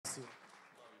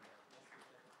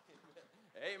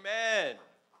Amen.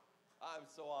 I'm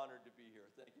so honored to be here.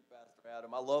 Thank you, Pastor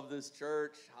Adam. I love this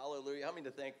church. Hallelujah. How many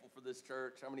are thankful for this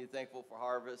church? How many are thankful for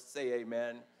Harvest? Say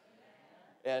amen.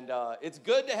 And it's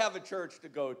good to have a church to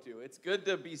go to. It's good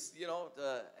to be,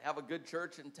 to have a good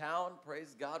church in town.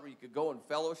 Praise God, where you could go and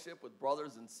fellowship with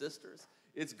brothers and sisters.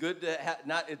 It's good to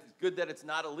it's good that it's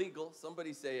not illegal.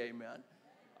 Somebody say amen.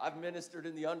 I've ministered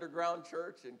in the underground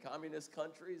church in communist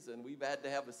countries, and we've had to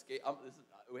have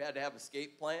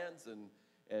escape plans and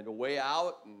a way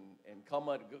out, and come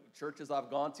on churches I've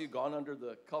gone under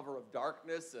the cover of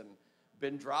darkness and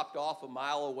been dropped off a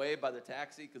mile away by the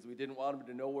taxi because we didn't want them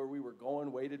to know where we were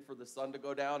going, waited for the sun to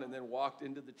go down, and then walked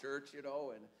into the church, and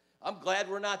I'm glad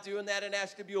we're not doing that in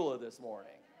Ashtabula this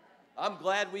morning. I'm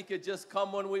glad we could just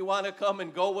come when we want to come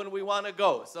and go when we want to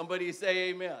go. Somebody say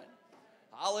amen.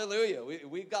 Hallelujah.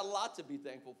 We've got a lot to be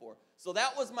thankful for. So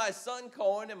that was my son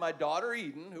Cohen and my daughter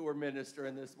Eden who were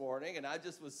ministering this morning, and I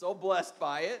just was so blessed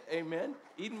by it. Amen.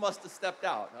 Eden must have stepped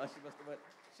out. Huh? She must have went.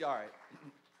 She all right.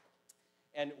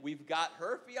 And we've got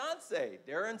her fiance,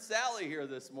 Darren Sally, here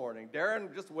this morning.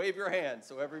 Darren, just wave your hand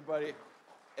so everybody,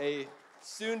 a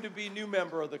soon-to-be new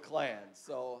member of the clan.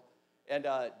 So, and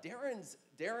Darren's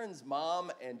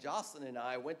mom and Jocelyn and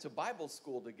I went to Bible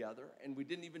school together, and we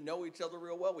didn't even know each other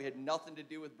real well. We had nothing to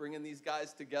do with bringing these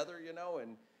guys together,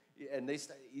 and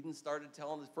Eden started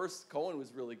telling us. First, Cohen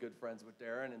was really good friends with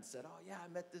Darren and said, oh, yeah,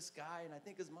 I met this guy, and I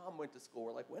think his mom went to school.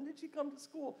 We're like, when did she come to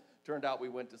school? Turned out we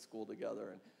went to school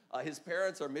together. And his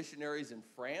parents are missionaries in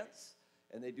France,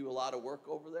 and they do a lot of work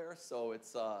over there. So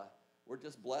we're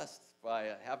just blessed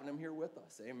by having him here with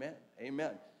us. Amen.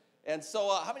 Amen. And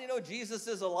so how many know Jesus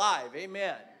is alive?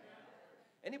 Amen.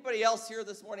 Anybody else here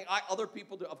this morning? Other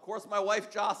people do. Of course, my wife,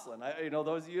 Jocelyn.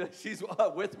 Those of you, she's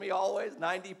with me always,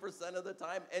 90% of the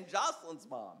time. And Jocelyn's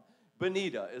mom,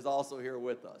 Benita, is also here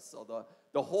with us. So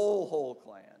the whole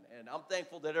clan. And I'm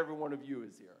thankful that every one of you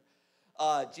is here.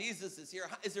 Jesus is here.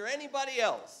 Is there anybody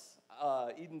else?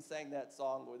 Eden sang that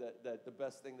song, that the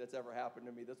best thing that's ever happened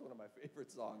to me. That's one of my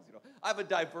favorite songs. I have a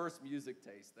diverse music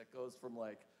taste that goes from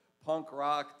like punk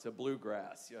rock to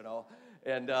bluegrass,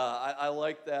 and I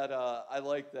like that. I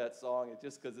like that song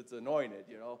just because it's anointed,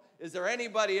 Is there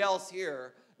anybody else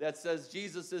here that says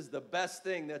Jesus is the best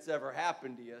thing that's ever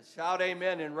happened to you? Shout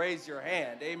amen and raise your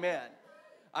hand. Amen.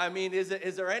 I mean, is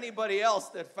there anybody else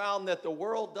that found that the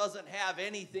world doesn't have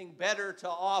anything better to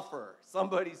offer?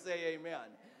 Somebody say amen.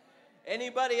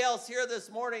 Anybody else here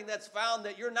this morning that's found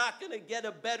that you're not going to get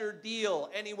a better deal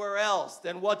anywhere else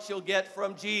than what you'll get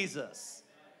from Jesus?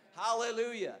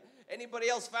 Hallelujah. Anybody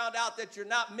else found out that you're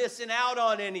not missing out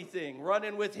on anything,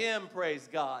 running with him, praise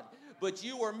God, but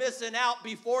you were missing out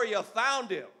before you found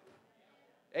him?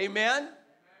 Amen?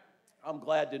 I'm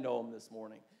glad to know him this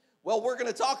morning. Well, we're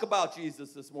going to talk about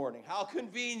Jesus this morning. How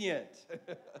convenient.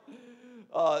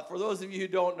 For those of you who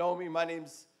don't know me, my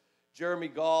name's Jeremy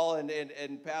Gall,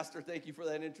 and Pastor, thank you for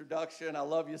that introduction. I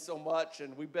love you so much,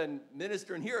 and we've been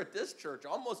ministering here at this church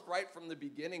almost right from the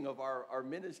beginning of our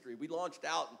ministry. We launched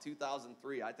out in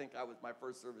 2003. I think my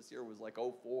first service here was like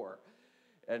 2004,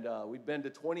 and we've been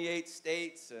to 28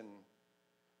 states and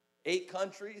 8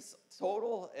 countries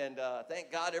total, and thank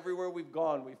God everywhere we've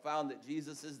gone, we found that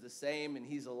Jesus is the same, and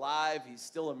he's alive. He's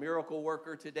still a miracle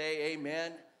worker today,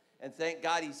 amen. And thank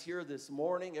God he's here this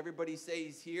morning. Everybody say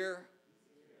he's here.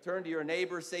 Turn to your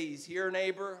neighbor, say he's here,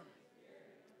 neighbor.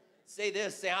 Say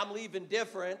this, say I'm leaving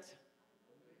different.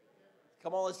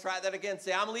 Come on, let's try that again.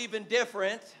 Say I'm leaving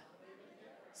different.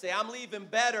 Say I'm leaving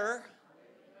better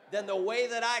than the way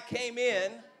that I came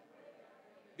in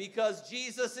because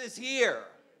Jesus is here.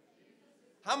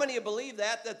 How many of you believe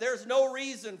that there's no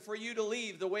reason for you to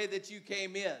leave the way that you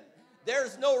came in?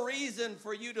 There's no reason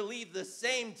for you to leave the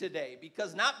same today,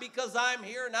 not because I'm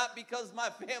here, not because my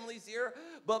family's here,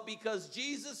 but because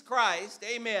Jesus Christ,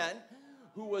 amen,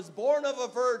 who was born of a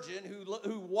virgin,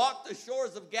 who walked the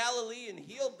shores of Galilee and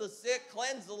healed the sick,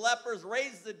 cleansed the lepers,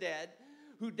 raised the dead,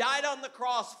 who died on the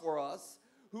cross for us,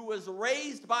 who was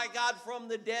raised by God from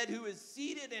the dead, who is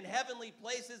seated in heavenly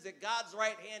places at God's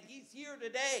right hand. He's here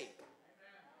today.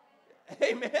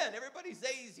 Amen. Everybody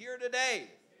say he's here today.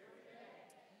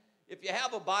 If you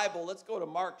have a Bible, let's go to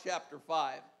Mark chapter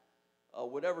 5.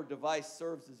 Whatever device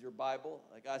serves as your Bible.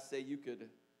 Like I say, you could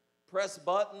press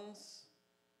buttons,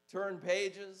 turn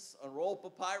pages, unroll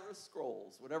papyrus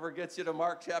scrolls. Whatever gets you to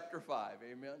Mark chapter 5.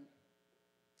 Amen.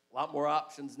 A lot more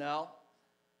options now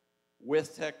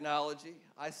with technology.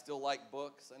 I still like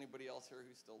books. Anybody else here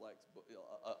who still likes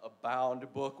a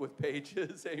bound book with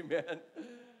pages? Amen.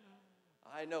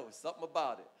 I know, something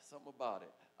about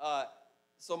it.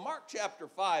 So Mark chapter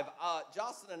 5,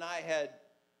 Jocelyn and I had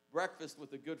breakfast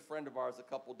with a good friend of ours a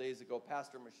couple days ago,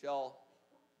 Pastor Michelle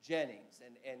Jennings,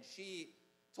 and she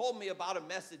told me about a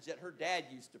message that her dad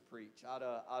used to preach out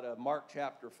of Mark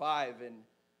chapter 5,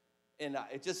 and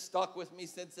it just stuck with me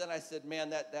since then. I said, man,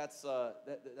 that's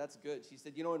good. She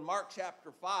said, in Mark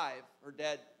chapter 5,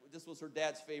 this was her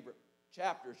dad's favorite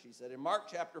chapter, she said. In Mark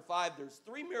chapter 5, there's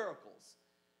 3 miracles,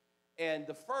 and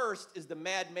the first is the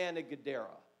madman of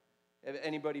Gadara.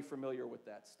 Anybody familiar with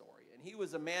that story? And he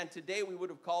was a man, today we would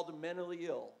have called him mentally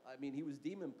ill. I mean, he was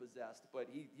demon-possessed, but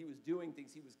he was doing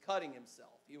things. He was cutting himself.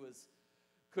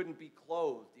 Couldn't be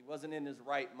clothed. He wasn't in his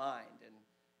right mind.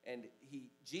 And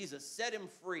Jesus set him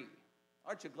free.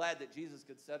 Aren't you glad that Jesus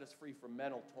could set us free from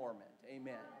mental torment?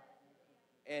 Amen.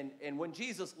 And when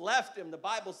Jesus left him, the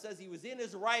Bible says he was in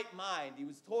his right mind. He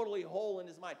was totally whole in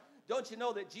his mind. Don't you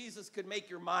know that Jesus could make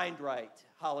your mind right?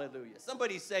 Hallelujah.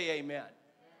 Somebody say amen.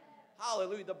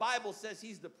 Hallelujah. The Bible says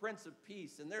he's the Prince of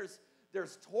Peace, and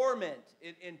there's torment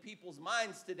in people's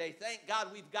minds today. Thank God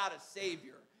we've got a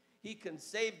Savior. He can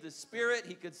save the spirit.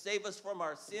 He could save us from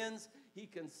our sins. He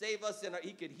can save us,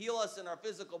 he could heal us in our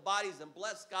physical bodies, and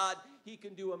bless God, he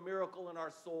can do a miracle in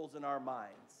our souls and our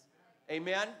minds.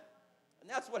 Amen? And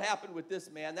that's what happened with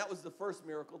this man. That was the first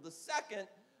miracle. The second,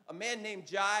 a man named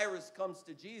Jairus comes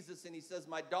to Jesus, and he says,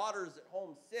 my daughter's at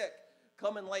home sick.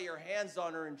 Come and lay your hands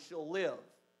on her, and she'll live.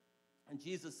 And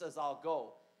Jesus says, I'll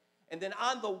go. And then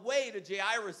on the way to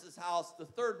Jairus' house, the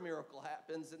third miracle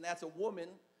happens, and that's a woman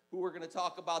who we're going to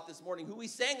talk about this morning, who we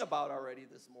sang about already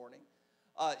this morning.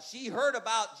 She heard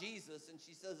about Jesus, and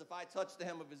she says, if I touch the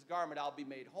hem of his garment, I'll be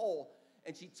made whole.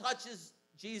 And she touches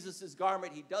Jesus'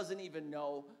 garment. He doesn't even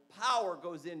know. Power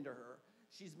goes into her.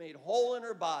 She's made whole in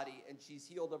her body, and she's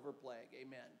healed of her plague.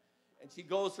 Amen. And she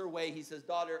goes her way. He says,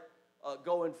 daughter,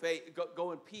 go in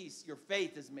go in peace. Your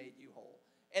faith has made you whole.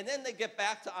 And then they get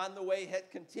back to on the way,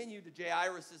 continue to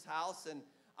Jairus' house. And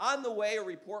on the way, a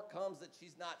report comes that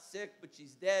she's not sick, but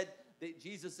she's dead.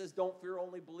 Jesus says, don't fear,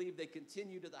 only believe. They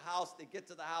continue to the house. They get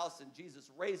to the house, and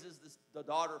Jesus raises the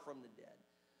daughter from the dead.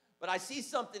 But I see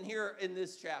something here in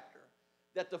this chapter,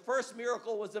 that the first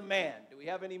miracle was a man. Do we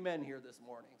have any men here this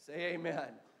morning? Say amen.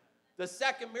 The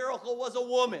second miracle was a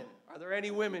woman. Are there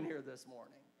any women here this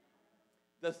morning?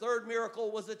 The third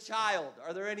miracle was a child.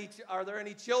 Are there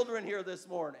any children here this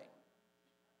morning?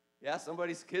 Yeah,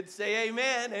 somebody's kids say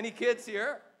amen. Any kids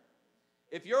here?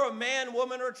 If you're a man,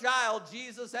 woman, or child,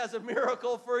 Jesus has a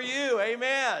miracle for you.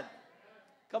 Amen.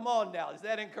 Come on now. Is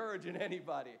that encouraging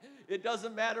anybody? It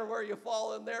doesn't matter where you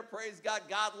fall in there. Praise God.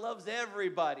 God loves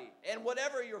everybody. And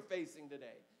whatever you're facing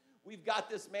today, we've got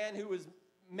this man who is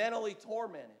mentally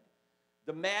tormented.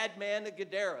 The madman of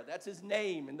Gadara. That's his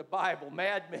name in the Bible,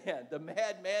 madman. The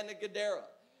madman of Gadara.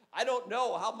 I don't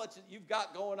know how much you've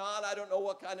got going on. I don't know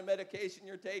what kind of medication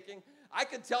you're taking. I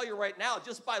can tell you right now,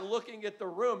 just by looking at the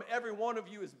room, every one of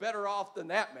you is better off than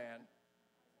that man.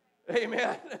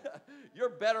 Amen. You're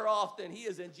better off than he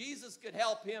is. And Jesus could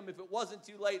help him. If it wasn't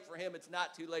too late for him, it's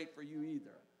not too late for you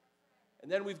either.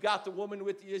 And then we've got the woman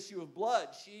with the issue of blood.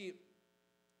 She's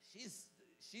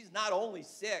not only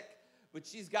sick, but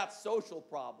she's got social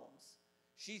problems.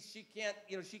 She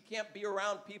can't be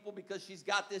around people because she's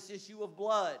got this issue of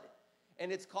blood,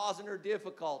 and it's causing her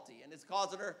difficulty, and it's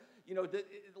causing her, the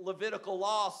Levitical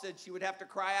law said she would have to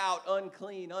cry out,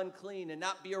 unclean, unclean, and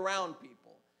not be around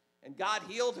people. And God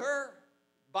healed her.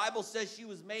 Bible says she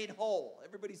was made whole.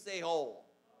 Everybody say whole.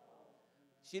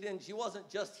 She wasn't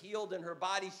just healed in her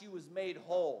body, she was made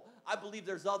whole. I believe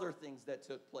there's other things that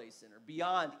took place in her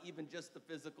beyond even just the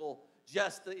physical,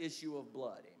 just the issue of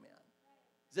blood. Amen.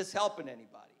 Is this helping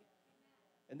anybody?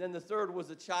 And then the third was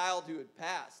a child who had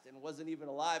passed and wasn't even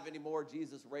alive anymore.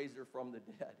 Jesus raised her from the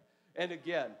dead. And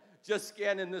again, just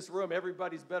scanning this room,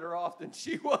 everybody's better off than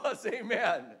she was.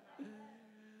 Amen.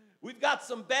 We've got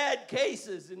some bad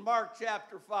cases in Mark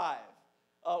chapter 5.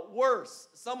 Worse,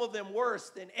 some of them worse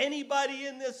than anybody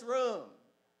in this room.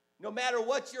 No matter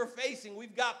what you're facing,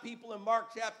 we've got people in Mark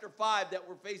chapter 5 that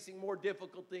were facing more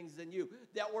difficult things than you,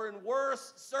 that were in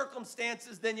worse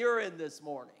circumstances than you're in this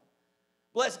morning.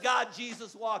 Bless God,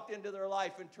 Jesus walked into their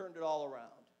life and turned it all around.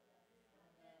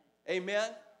 Amen.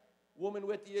 Woman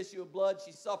with the issue of blood,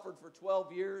 she suffered for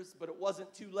 12 years, but it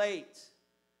wasn't too late.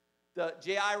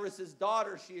 Jairus'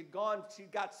 daughter, she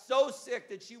got so sick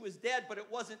that she was dead, but it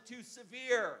wasn't too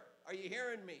severe. Are you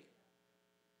hearing me?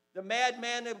 The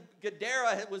madman of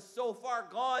Gadara was so far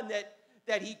gone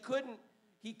that he couldn't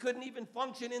even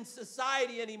function in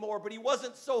society anymore, but he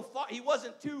wasn't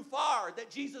too far that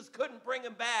Jesus couldn't bring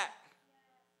him back.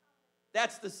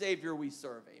 That's the Savior we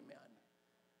serve, amen.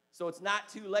 So it's not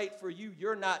too late for you.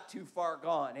 You're not too far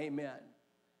gone, amen,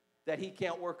 that he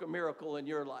can't work a miracle in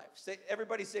your life.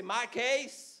 Everybody say, my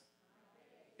case,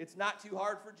 it's not too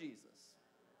hard for Jesus.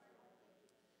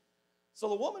 So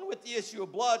the woman with the issue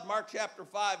of blood, Mark chapter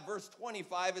 5, verse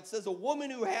 25, it says, a woman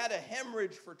who had a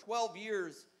hemorrhage for 12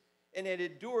 years and had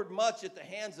endured much at the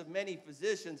hands of many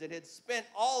physicians and had spent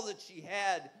all that she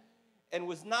had and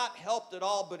was not helped at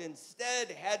all, but instead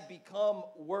had become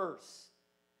worse.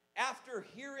 After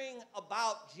hearing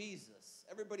about Jesus,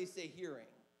 everybody say hearing.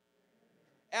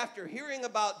 After hearing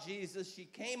about Jesus, she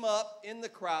came up in the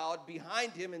crowd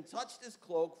behind him and touched his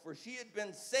cloak, for she had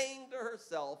been saying to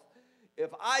herself, if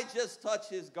I just touch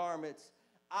his garments,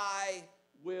 I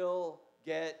will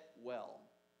get well.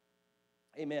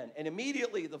 Amen. And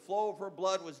immediately the flow of her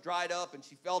blood was dried up, and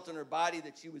she felt in her body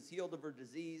that she was healed of her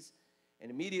disease. And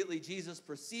immediately Jesus,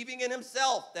 perceiving in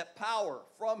himself that power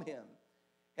from him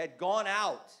had gone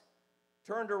out,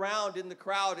 turned around in the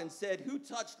crowd and said, who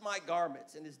touched my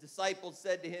garments? And his disciples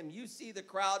said to him, you see the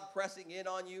crowd pressing in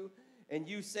on you, and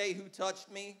you say, who touched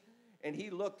me? And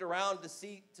he looked around to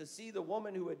see the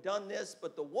woman who had done this.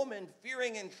 But the woman,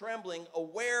 fearing and trembling,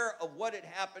 aware of what had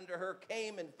happened to her,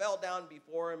 came and fell down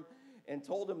before him and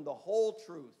told him the whole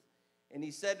truth. And he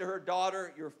said to her,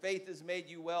 daughter, your faith has made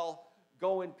you well.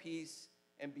 Go in peace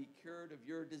and be cured of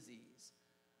your disease.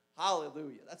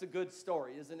 Hallelujah. That's a good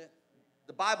story, isn't it?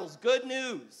 The Bible's good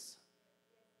news.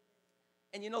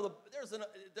 And you know,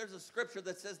 there's a scripture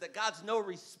that says that God's no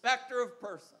respecter of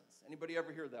persons. Anybody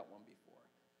ever hear that one before?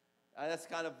 That's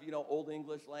kind of, Old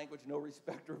English language, no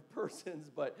respecter of persons,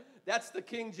 but that's the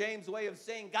King James way of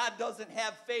saying God doesn't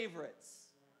have favorites.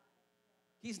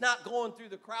 He's not going through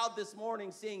the crowd this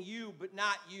morning saying you, but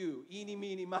not you. Eeny,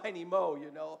 meeny, miny,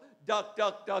 mo, Duck,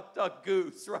 duck, duck, duck,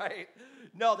 goose, right?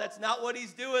 No, that's not what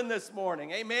he's doing this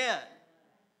morning. Amen.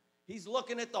 He's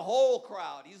looking at the whole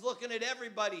crowd. He's looking at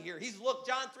everybody here.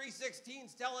 John 3:16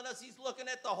 is telling us he's looking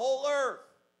at the whole earth.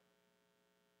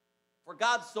 For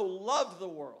God so loved the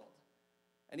world.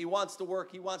 And he wants to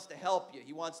work. He wants to help you.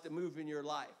 He wants to move in your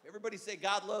life. Everybody say,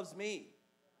 God loves me.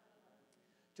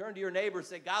 Turn to your neighbor and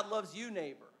say, God loves you,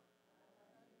 neighbor.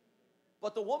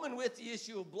 But the woman with the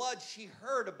issue of blood, she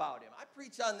heard about him. I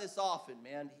preach on this often,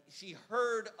 man. She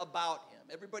heard about him.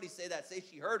 Everybody say that. Say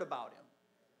she heard about him.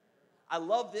 I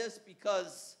love this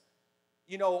because,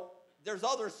 there's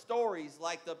other stories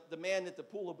like the man at the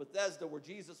pool of Bethesda where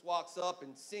Jesus walks up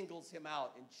and singles him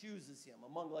out and chooses him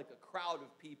among like a crowd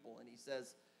of people. And he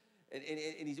says,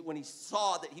 when he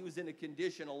saw that he was in a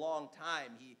condition a long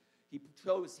time, he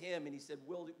chose him and he said,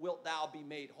 wilt thou be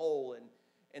made whole?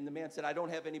 And the man said, I don't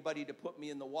have anybody to put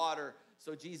me in the water.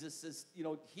 So Jesus says,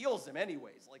 heals him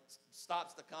anyways, like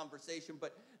stops the conversation.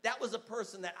 But that was a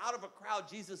person that out of a crowd,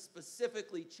 Jesus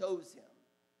specifically chose him.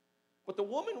 But the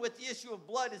woman with the issue of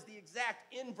blood is the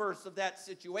exact inverse of that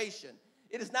situation.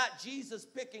 It is not Jesus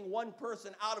picking one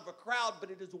person out of a crowd, but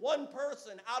it is one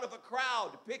person out of a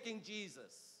crowd picking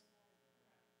Jesus.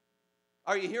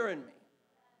 Are you hearing me?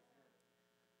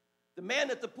 The man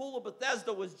at the pool of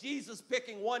Bethesda was Jesus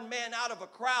picking one man out of a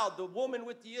crowd. The woman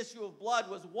with the issue of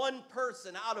blood was one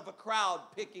person out of a crowd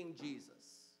picking Jesus.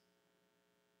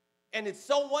 And it's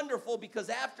so wonderful because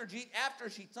after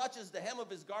she touches the hem of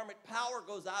his garment, power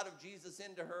goes out of Jesus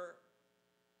into her.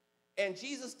 And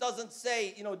Jesus doesn't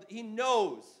say, he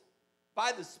knows,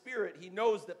 by the Spirit, he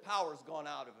knows that power's gone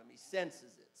out of him. He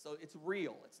senses it. So it's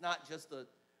real. It's not just a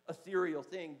ethereal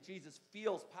thing. Jesus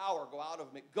feels power go out of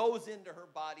him. It goes into her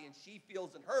body, and she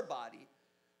feels in her body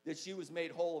that she was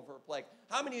made whole of her plague.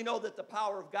 How many of you know that the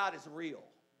power of God is real?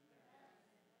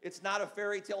 It's not a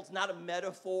fairy tale. It's not a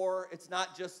metaphor. It's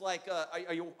not just like,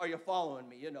 are you following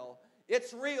me?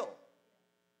 It's real.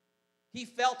 He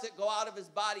felt it go out of his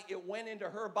body. It went into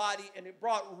her body, and it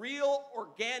brought real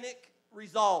organic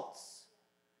results.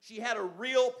 She had a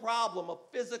real problem, a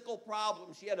physical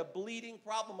problem. She had a bleeding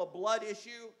problem, a blood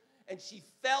issue, and she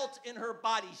felt in her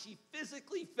body, she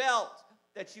physically felt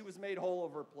that she was made whole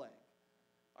of her plague.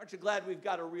 Aren't you glad we've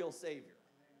got a real Savior?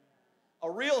 A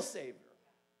real Savior.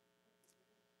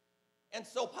 And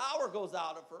so power goes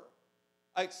out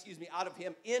of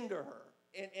him into her.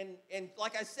 And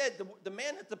like I said, the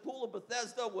man at the pool of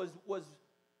Bethesda was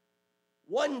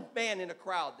one man in a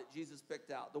crowd that Jesus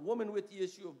picked out. The woman with the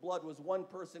issue of blood was one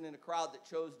person in a crowd that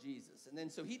chose Jesus. And then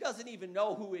so he doesn't even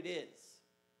know who it is.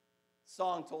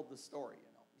 Song told the story,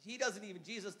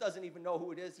 Jesus doesn't even know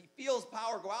who it is. He feels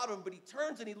power go out of him, but he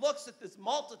turns and he looks at this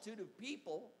multitude of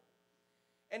people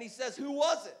and he says, who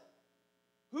was it?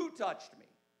 Who touched me?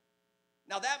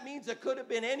 Now that means it could have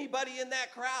been anybody in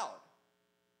that crowd.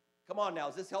 Come on now,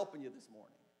 is this helping you this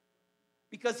morning?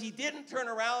 Because he didn't turn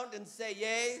around and say,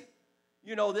 yay,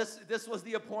 this was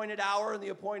the appointed hour and the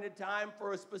appointed time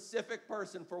for a specific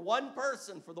person, for one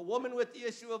person, for the woman with the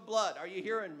issue of blood. Are you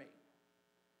hearing me?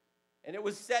 And it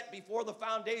was set before the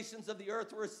foundations of the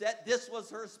earth were set. This was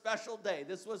her special day.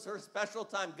 This was her special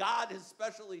time. God has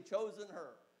specially chosen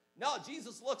her. No,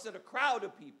 Jesus looks at a crowd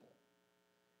of people.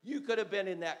 You could have been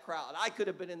in that crowd. I could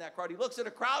have been in that crowd. He looks at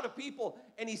a crowd of people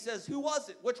and he says, who was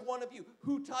it? Which one of you?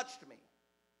 Who touched me?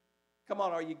 Come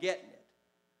on, are you getting it?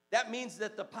 That means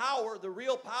that the power, the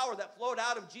real power that flowed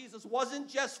out of Jesus wasn't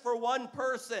just for one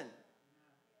person.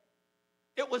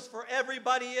 It was for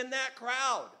everybody in that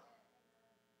crowd.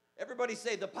 Everybody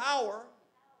say, the power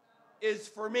is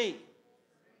for me.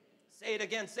 Say it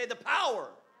again. Say, the power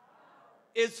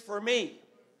is for me.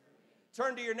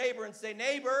 Turn to your neighbor and say,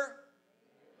 neighbor,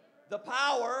 the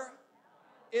power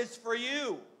is for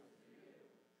you.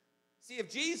 See,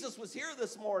 if Jesus was here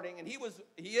this morning, and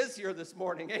he is here this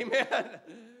morning, amen.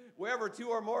 Wherever two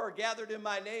or more are gathered in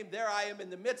my name, there I am in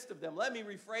the midst of them. Let me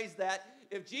rephrase that.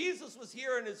 If Jesus was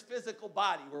here in his physical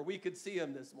body, where we could see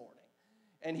him this morning,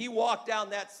 and he walked down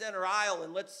that center aisle,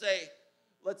 and let's say,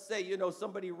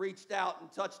 somebody reached out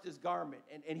and touched his garment,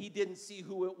 and he didn't see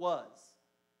who it was.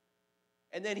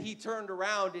 And then he turned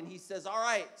around and he says, all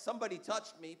right, somebody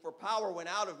touched me, for power went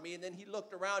out of me. And then he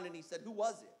looked around and he said, who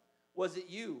was it? Was it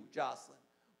you, Jocelyn?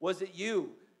 Was it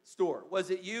you, Stuart? Was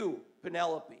it you,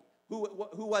 Penelope?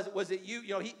 Who was it? Was it you?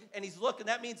 And he's looking.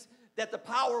 That means that the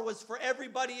power was for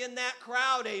everybody in that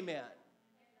crowd, amen.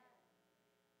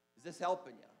 Is this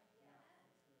helping you?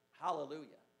 Hallelujah.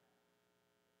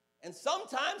 And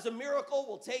sometimes a miracle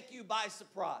will take you by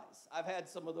surprise. I've had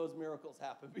some of those miracles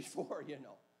happen before,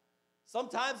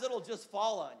 Sometimes it'll just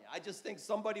fall on you. I just think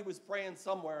somebody was praying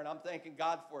somewhere, and I'm thanking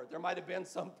God for it. There might have been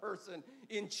some person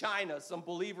in China, some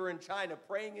believer in China,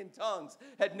 praying in tongues,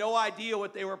 had no idea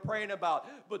what they were praying about,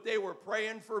 but they were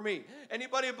praying for me.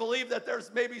 Anybody believe that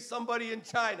there's maybe somebody in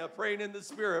China praying in the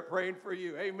Spirit, praying for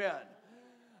you? Amen.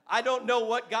 I don't know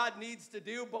what God needs to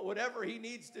do, but whatever he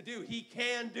needs to do, he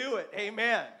can do it.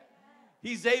 Amen.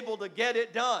 He's able to get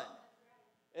it done.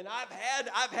 And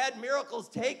I've had miracles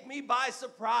take me by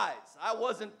surprise. I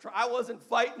wasn't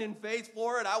fighting in faith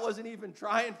for it. I wasn't even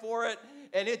trying for it,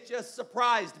 and it just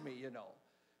surprised me,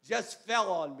 Just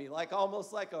fell on me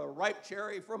almost like a ripe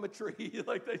cherry from a tree,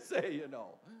 like they say,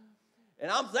 And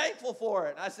I'm thankful for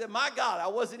it. And I said, my God, I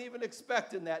wasn't even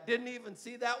expecting that. Didn't even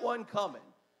see that one coming.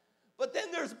 But then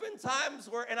there's been times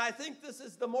where, and I think this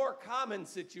is the more common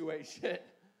situation,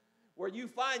 where you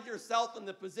find yourself in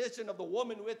the position of the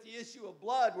woman with the issue of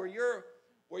blood, where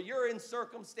you're in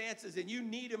circumstances and you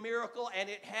need a miracle and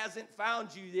it hasn't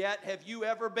found you yet. Have you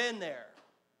ever been there?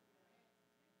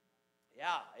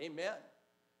 Yeah, amen.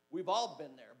 We've all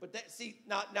been there. But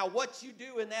now what you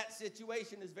do in that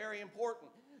situation is very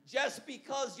important. Just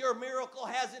because your miracle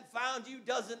hasn't found you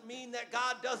doesn't mean that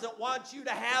God doesn't want you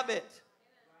to have it.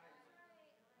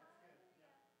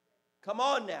 Come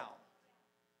on now.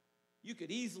 You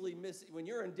could easily when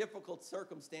you're in difficult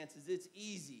circumstances, it's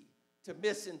easy to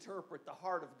misinterpret the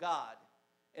heart of God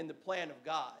and the plan of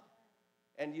God.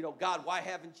 And, God, why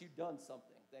haven't you done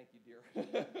something? Thank you, dear.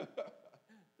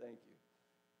 Thank you.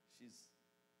 She's,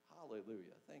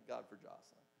 hallelujah. Thank God for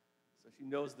Jocelyn. So she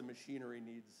knows the machinery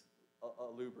needs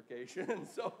a lubrication. And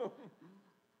so,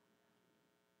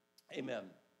 amen.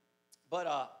 But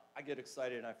I get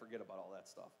excited and I forget about all that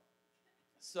stuff.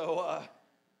 So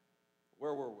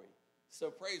where were we? So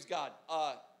praise God.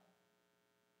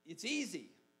 It's easy.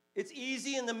 It's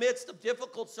easy in the midst of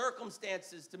difficult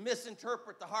circumstances to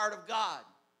misinterpret the heart of God.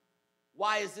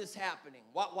 Why is this happening?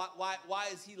 Why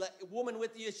is he a woman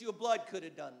with the issue of blood could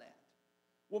have done that.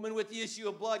 Woman with the issue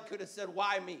of blood could have said,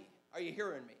 why me? Are you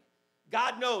hearing me?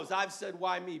 God knows I've said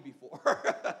why me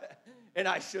before. And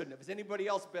I shouldn't have. Has anybody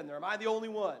else been there? Am I the only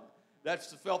one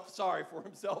that's felt sorry for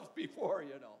himself before,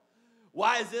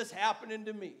 Why is this happening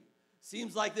to me?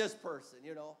 Seems like this person,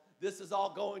 this is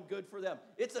all going good for them.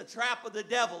 It's a trap of the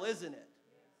devil, isn't it?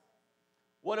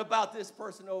 What about this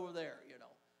person over there,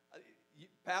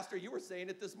 Pastor, you were saying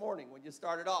it this morning when you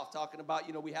started off, talking about,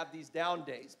 we have these down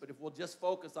days, but if we'll just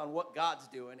focus on what God's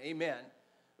doing, amen,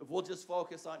 if we'll just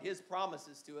focus on his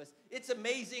promises to us, it's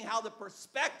amazing how the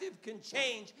perspective can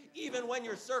change even when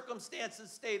your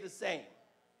circumstances stay the same.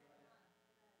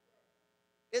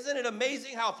 Isn't it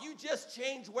amazing how if you just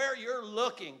change where you're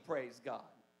looking, praise God,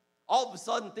 all of a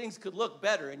sudden things could look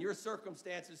better and your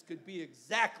circumstances could be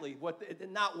exactly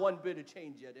not one bit of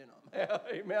change yet in them.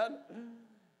 Amen?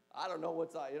 I don't know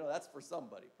that's for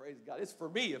somebody, praise God. It's for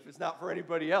me if it's not for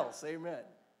anybody else, amen.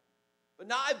 But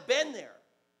now I've been there.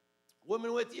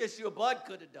 Woman with the issue of blood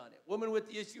could have done it. Woman with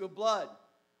the issue of blood,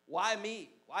 why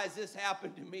me? Why has this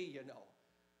happened to me,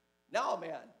 No,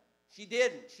 man. She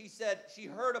didn't. She said she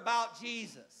heard about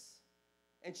Jesus.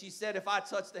 And she said, if I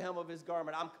touch the hem of his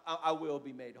garment, I will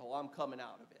be made whole. I'm coming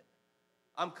out of it.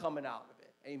 I'm coming out of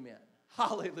it. Amen.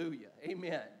 Hallelujah.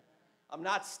 Amen. I'm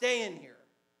not staying here.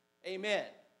 Amen.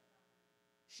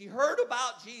 She heard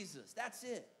about Jesus. That's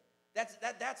it. That's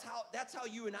how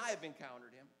you and I have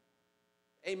encountered him.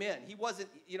 Amen. He wasn't,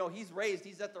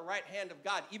 he's at the right hand of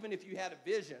God. Even if you had a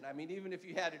vision, even if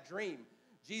you had a dream,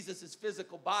 Jesus'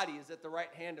 physical body is at the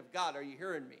right hand of God. Are you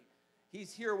hearing me?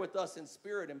 He's here with us in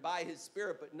spirit and by his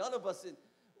spirit, but none of us,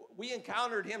 we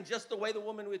encountered him just the way the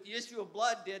woman with the issue of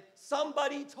blood did.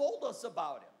 Somebody told us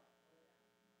about him.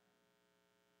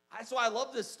 That's why I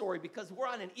love this story, because we're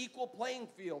on an equal playing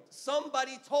field.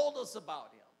 Somebody told us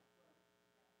about him.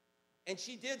 And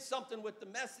she did something with the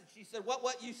message. She said,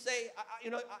 what you say,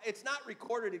 it's not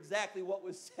recorded exactly what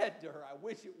was said to her. I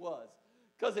wish it was,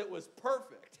 because it was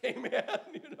perfect. Amen.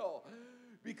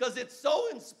 Because it so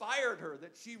inspired her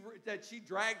that she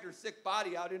dragged her sick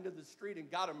body out into the street and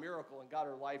got a miracle and got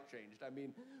her life changed.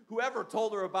 Whoever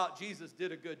told her about Jesus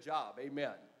did a good job.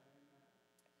 Amen.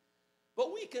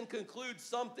 But we can conclude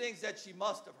some things that she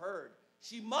must have heard.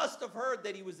 She must have heard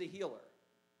that he was a healer.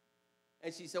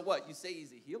 And she said, what, you say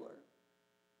he's a healer?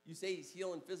 You say he's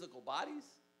healing physical bodies?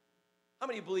 How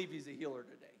many believe he's a healer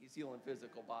today? He's healing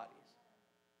physical bodies.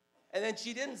 And then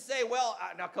she didn't say, well,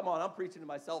 now come on, I'm preaching to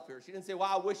myself here. She didn't say, well,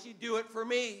 I wish he'd do it for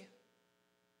me.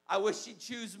 I wish he'd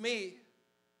choose me.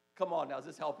 Come on now, is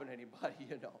this helping anybody,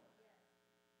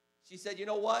 She said, you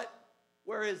know what?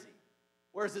 Where is he?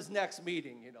 Where's his next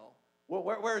meeting,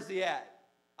 Where's he at?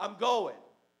 I'm going.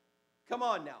 Come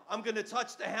on now. I'm going to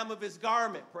touch the hem of his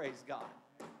garment, praise God.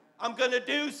 I'm going to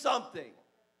do something.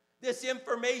 This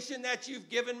information that you've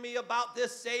given me about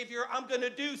this Savior, I'm going to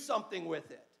do something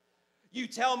with it. You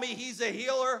tell me he's a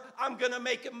healer, I'm going to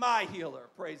make him my healer,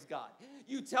 praise God.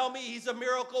 You tell me he's a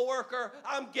miracle worker,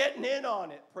 I'm getting in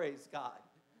on it, praise God.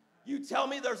 You tell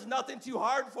me there's nothing too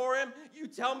hard for him. You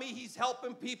tell me he's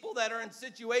helping people that are in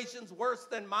situations worse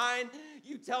than mine.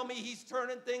 You tell me he's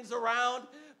turning things around.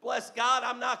 Bless God,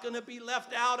 I'm not going to be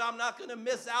left out. I'm not going to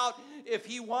miss out. If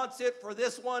he wants it for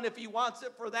this one, if he wants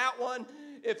it for that one,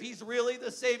 if he's really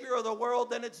the Savior of the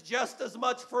world, then it's just as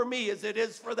much for me as it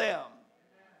is for them.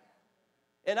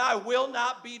 And I will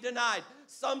not be denied.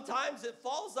 Sometimes it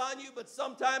falls on you, but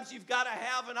sometimes you've got to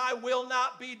have an I will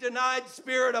not be denied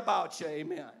spirit about you.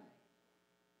 Amen.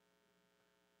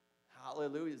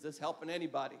 Hallelujah. Is this helping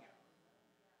anybody?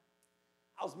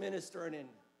 I was ministering in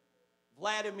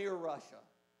Vladimir, Russia,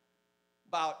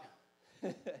 about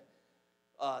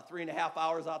 3.5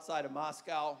 hours outside of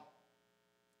Moscow,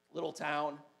 little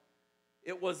town.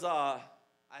 It was, I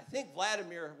think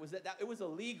Vladimir, it was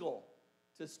illegal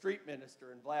to street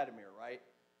minister in Vladimir, right?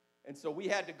 And so we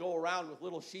had to go around with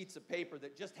little sheets of paper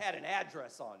that just had an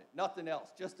address on it, nothing else,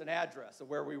 just an address of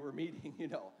where we were meeting,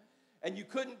 And you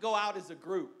couldn't go out as a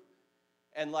group.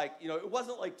 And it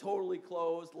wasn't totally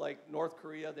closed like North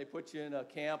Korea. They put you in a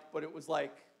camp, but it was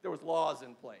there was laws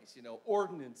in place,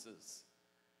 ordinances.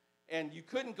 And you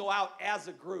couldn't go out as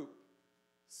a group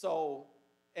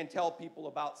and tell people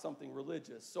about something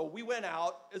religious. So we went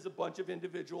out as a bunch of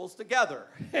individuals together.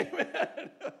 Amen.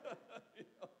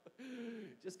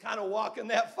 Just kind of walking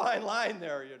that fine line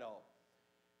there,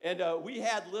 And we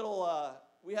had little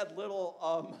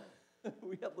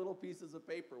pieces of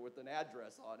paper with an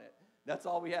address on it. That's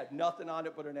all we had, nothing on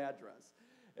it but an address.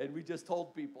 And we just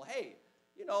told people, hey,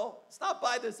 stop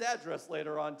by this address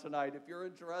later on tonight if you're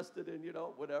interested in,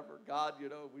 whatever. God,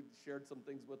 we shared some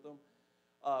things with them.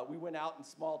 We went out in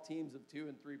small teams of 2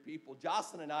 and 3 people.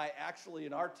 Jocelyn and I actually,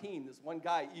 in our team, this one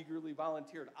guy eagerly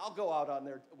volunteered. I'll go out on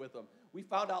there with him. We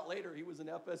found out later he was an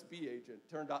FSB agent,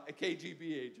 turned out a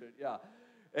KGB agent, yeah.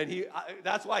 And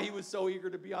that's why he was so eager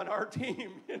to be on our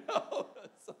team,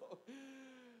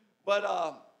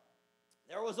 But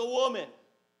there was a woman,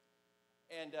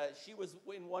 and she was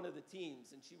in one of the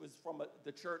teams, and she was from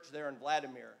the church there in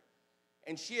Vladimir.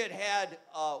 And she had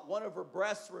one of her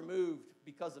breasts removed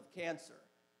because of cancer.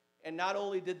 And not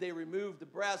only did they remove the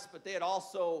breast, but they had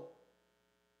also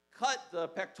cut the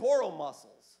pectoral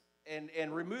muscles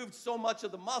and removed so much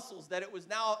of the muscles that it was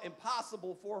now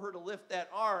impossible for her to lift that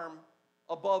arm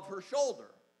above her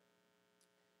shoulder.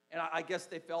 And I guess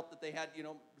they felt that they had,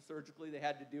 surgically they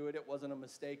had to do it. It wasn't a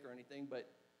mistake or anything, but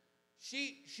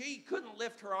she couldn't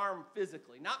lift her arm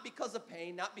physically, not because of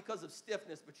pain, not because of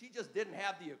stiffness, but she just didn't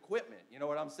have the equipment. You know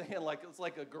what I'm saying? It's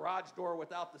like a garage door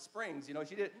without the springs.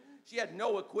 She had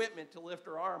no equipment to lift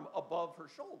her arm above her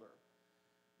shoulder.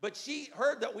 But she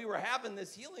heard that we were having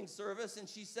this healing service, and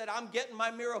she said, I'm getting my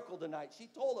miracle tonight. She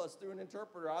told us through an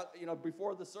interpreter,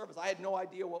 before the service. I had no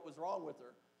idea what was wrong with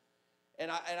her.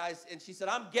 And she said,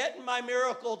 I'm getting my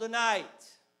miracle tonight.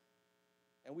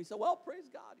 And we said, well, praise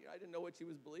God. I didn't know what she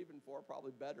was believing for.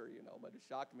 Probably better, might have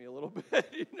shocked me a little bit,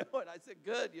 And I said,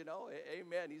 good,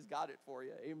 amen. He's got it for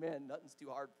you. Amen. Nothing's too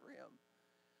hard for him.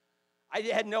 I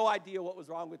had no idea what was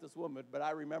wrong with this woman, but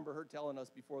I remember her telling us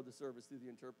before the service through the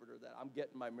interpreter that I'm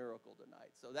getting my miracle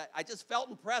tonight. So that I just felt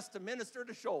impressed to minister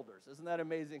to shoulders. Isn't that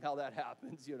amazing how that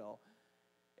happens,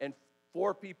 And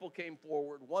 4 people came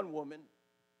forward. One woman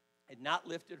had not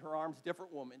lifted her arms,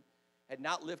 different woman, had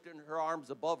not lifted her arms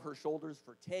above her shoulders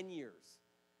for 10 years.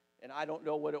 And I don't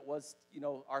know what it was,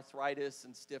 arthritis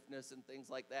and stiffness and things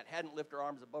like that. Hadn't lifted her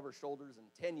arms above her shoulders in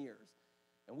 10 years.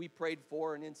 And we prayed for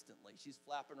her, and instantly she's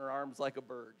flapping her arms like a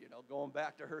bird, going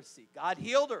back to her seat. God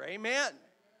healed her, amen.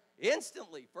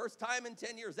 Instantly, first time in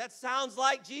 10 years. That sounds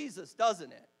like Jesus,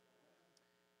 doesn't it?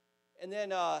 And then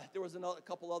there was a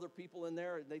couple other people in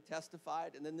there, and they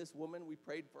testified. And then this woman, we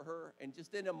prayed for her, and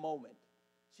just in a moment,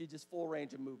 she just full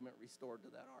range of movement restored to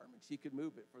that arm. And she could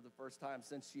move it for the first time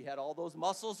since she had all those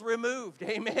muscles removed,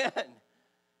 amen.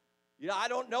 I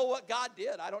don't know what God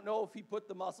did. I don't know if he put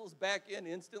the muscles back in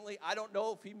instantly. I don't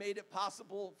know if he made it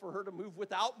possible for her to move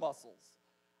without muscles.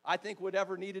 I think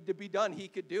whatever needed to be done, he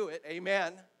could do it.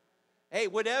 Amen. Hey,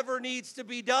 whatever needs to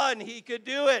be done, he could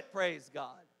do it. Praise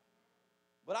God.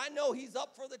 But I know he's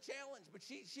up for the challenge. But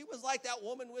she was like that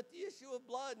woman with the issue of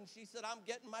blood, and she said, I'm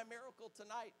getting my miracle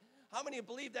tonight. How many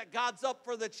believe that God's up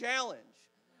for the challenge?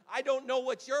 I don't know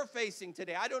what you're facing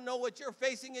today. I don't know what you're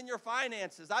facing in your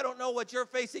finances. I don't know what you're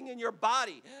facing in your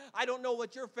body. I don't know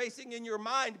what you're facing in your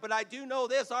mind, but I do know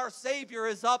this, our Savior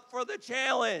is up for the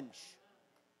challenge.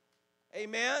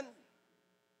 Amen?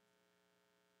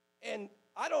 And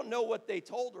I don't know what they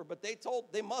told her, but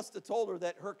they must have told her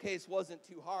that her case wasn't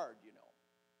too hard,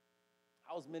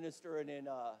 I was ministering in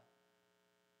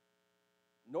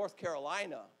North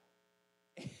Carolina,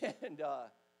 and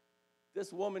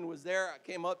this woman was there. I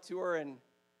came up to her, and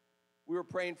we were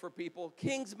praying for people.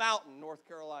 Kings Mountain, North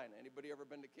Carolina. Anybody ever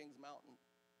been to Kings Mountain?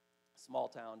 Small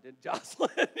town. Did Jocelyn?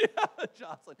 Yeah,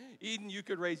 Jocelyn. Eden, you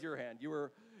could raise your hand.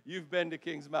 You've been to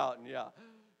Kings Mountain, yeah.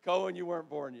 Cohen, you weren't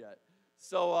born yet.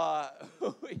 So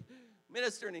we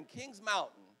ministering in Kings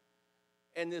Mountain,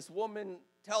 and this woman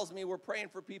tells me we're praying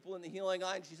for people in the healing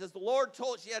line. She says the Lord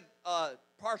she had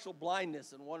partial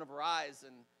blindness in one of her eyes,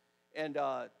 and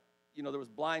there was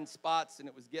blind spots, and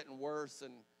it was getting worse.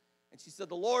 And she said,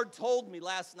 the Lord told me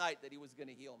last night that he was going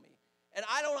to heal me. And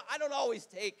I don't always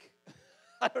take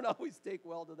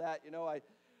well to that.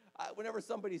 Whenever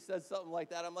somebody says something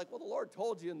like that, I'm like, well, the Lord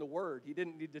told you in the Word. He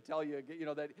didn't need to tell you,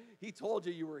 that he told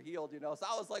you were healed, So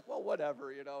I was like, well,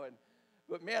 whatever,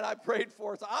 But man, I prayed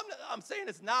for her. So I'm saying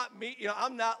it's not me.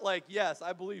 I'm not like, yes,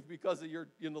 I believe because of your,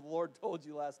 the Lord told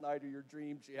you last night or your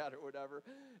dream she had or whatever.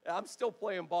 And I'm still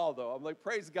playing ball though. I'm like,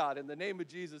 praise God, in the name of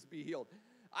Jesus, be healed.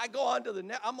 I go on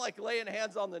to I'm like laying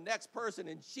hands on the next person,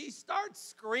 and she starts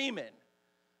screaming,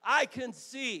 I can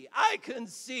see,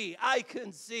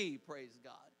 praise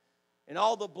God. And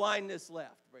all the blindness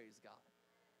left, praise God.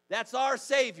 That's our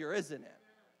Savior, isn't it?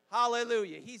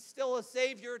 Hallelujah. He's still a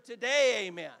Savior today,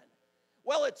 amen.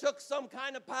 Well, it took some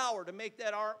kind of power to make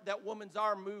that woman's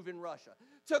arm move in Russia.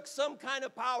 Took some kind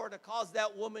of power to cause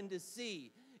that woman to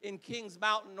see in Kings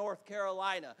Mountain, North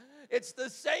Carolina. It's the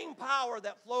same power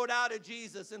that flowed out of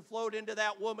Jesus and flowed into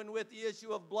that woman with the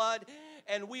issue of blood.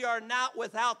 And we are not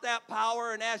without that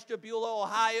power in Ashtabula,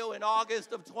 Ohio in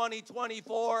August of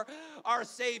 2024. Our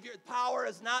Savior, power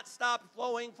has not stopped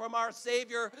flowing from our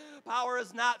Savior. Power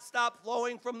has not stopped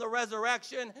flowing from the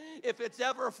resurrection. If it's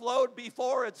ever flowed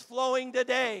before, it's flowing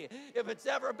today. If it's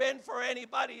ever been for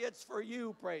anybody, it's for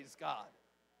you, praise God.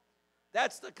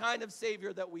 That's the kind of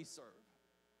Savior that we serve.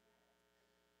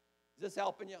 Is this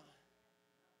helping you?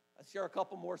 I'll share a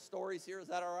couple more stories here. Is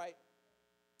that all right?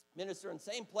 Minister in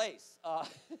same place.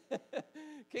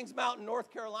 Kings Mountain,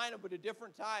 North Carolina, but a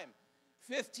different time.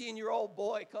 15-year-old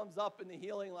boy comes up in the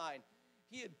healing line.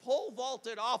 He had pole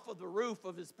vaulted off of the roof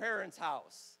of his parents'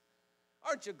 house.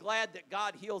 Aren't you glad that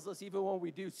God heals us even when we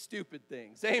do stupid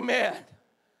things? Amen.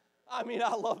 I mean,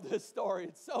 I love this story.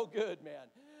 It's so good, man.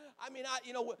 I mean,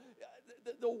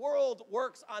 the world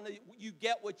works on a you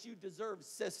get what you deserve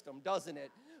system, doesn't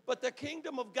it? But the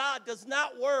kingdom of God does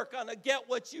not work on a get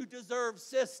what you deserve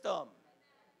system.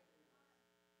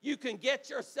 You can get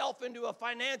yourself into a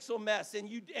financial mess, and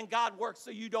God works so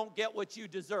you don't get what you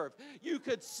deserve. You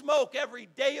could smoke every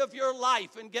day of your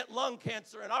life and get lung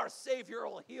cancer, and our Savior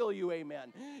will heal you,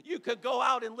 amen. You could go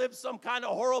out and live some kind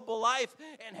of horrible life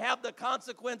and have the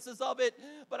consequences of it,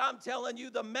 but I'm telling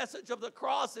you, the message of the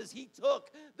cross is he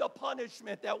took the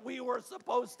punishment that we were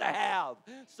supposed to have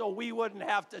so we wouldn't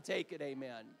have to take it,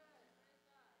 amen.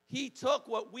 He took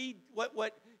what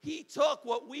He took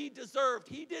what we deserved.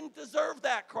 He didn't deserve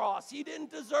that cross. He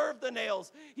didn't deserve the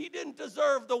nails. He didn't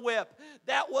deserve the whip.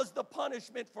 That was the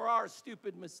punishment for our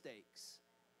stupid mistakes.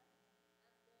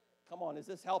 Come on, is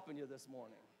this helping you this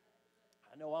morning?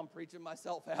 I know I'm preaching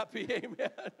myself happy, amen.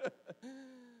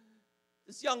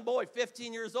 This young boy,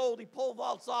 15 years old, he pole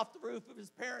vaults off the roof of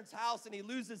his parents' house and he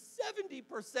loses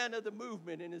 70% of the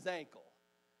movement in his ankle.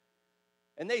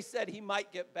 And they said he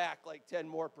might get back like 10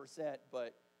 more percent,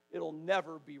 but it'll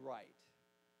never be right.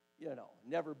 You know,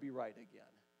 never be right again.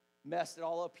 Messed it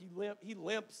all up. He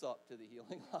limps up to the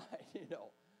healing line, you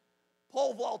know.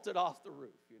 Pole vaulted off the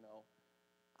roof, you know.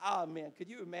 Ah, man, could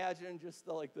you imagine just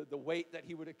the weight that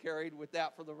he would have carried with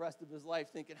that for the rest of his life,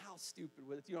 thinking, how stupid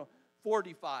was it? You know,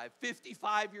 45,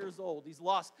 55 years old. He's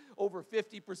lost over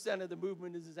 50% of the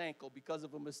movement in his ankle because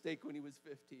of a mistake when he was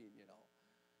 15, you know.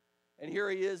 And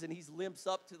here he is, and he limps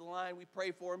up to the line. We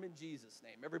pray for him in Jesus'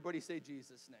 name. Everybody say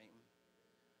Jesus' name.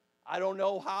 I don't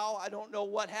know how. I don't know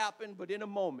what happened, but in a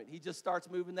moment, he just starts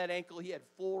moving that ankle. He had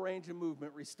full range of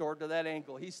movement restored to that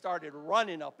ankle. He started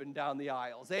running up and down the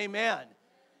aisles. Amen.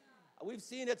 We've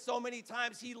seen it so many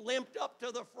times. He limped up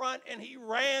to the front, and he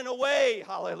ran away.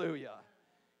 Hallelujah.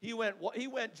 He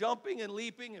went jumping and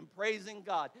leaping and praising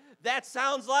God. That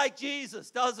sounds like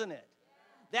Jesus, doesn't it?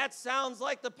 That sounds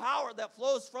like the power that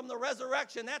flows from the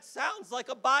resurrection. That sounds like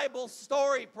a Bible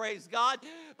story, praise God.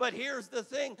 But here's the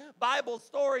thing. Bible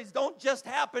stories don't just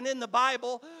happen in the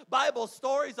Bible. Bible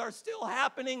stories are still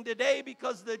happening today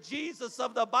because the Jesus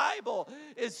of the Bible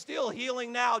is still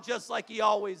healing now just like he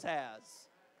always has.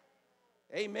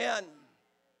 Amen.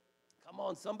 Come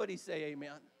on, somebody say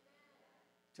amen.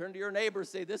 Turn to your neighbor,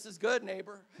 say, this is good,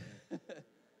 neighbor.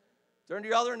 Turn to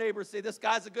your other neighbor, say, this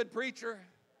guy's a good preacher.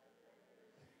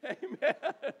 Amen.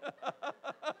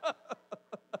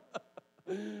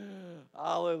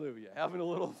 Hallelujah. Having a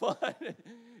little fun.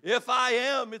 If I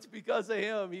am, it's because of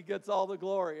him. He gets all the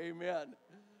glory. Amen.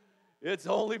 It's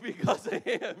only because of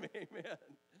him. Amen.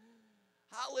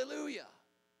 Hallelujah.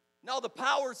 Now the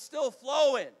power's still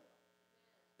flowing.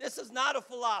 This is not a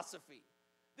philosophy.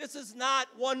 This is not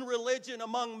one religion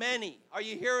among many. Are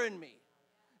you hearing me?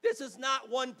 This is not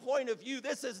one point of view.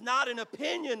 This is not an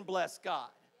opinion, bless God.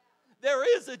 There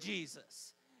is a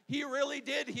Jesus. He really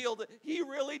did heal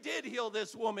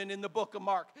this woman in the book of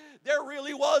Mark. There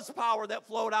really was power that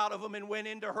flowed out of him and went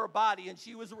into her body, and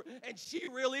she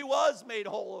really was made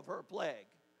whole of her plague.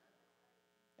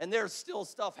 And there's still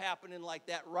stuff happening like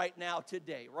that right now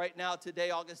today. Right now today,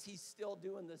 August, he's still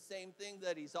doing the same thing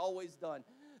that he's always done.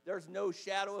 There's no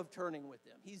shadow of turning with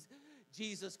him.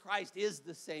 Jesus Christ is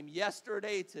the same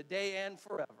yesterday, today, and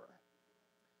forever.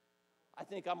 I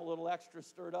think I'm a little extra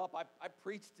stirred up. I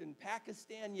preached in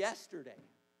Pakistan yesterday.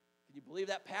 Can you believe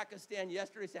that? Pakistan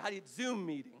yesterday? Say, how do you Zoom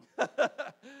meeting?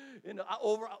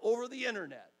 over the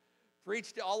internet.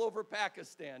 Preached all over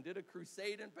Pakistan. Did a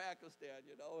crusade in Pakistan,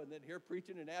 you know, and then here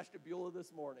preaching in Ashtabula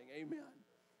this morning. Amen.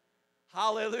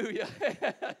 Hallelujah.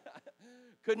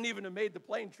 Couldn't even have made the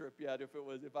plane trip yet if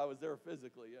I was there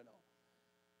physically, you know.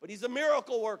 But he's a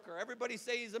miracle worker. Everybody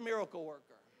say he's a miracle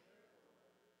worker.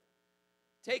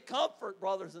 Take comfort,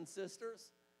 brothers and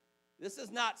sisters. This is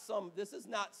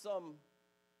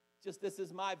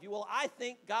my view. Well, I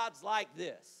think God's like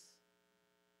this.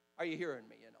 Are you hearing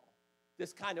me, you know?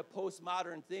 This kind of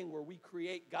postmodern thing where we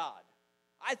create God.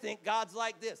 I think God's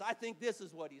like this. I think this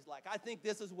is what he's like. I think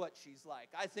this is what she's like.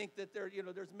 I think that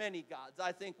there's many gods.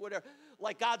 I think whatever.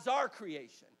 Like God's our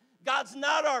creation. God's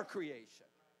not our creation.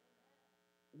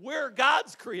 We're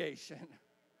God's creation.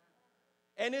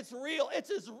 And it's real.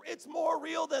 It's more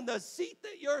real than the seat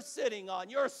that you're sitting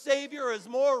on. Your Savior is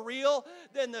more real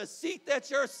than the seat that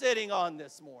you're sitting on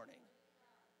this morning.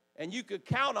 And you could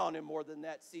count on him more than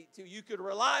that seat too. You could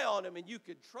rely on him and you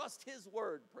could trust his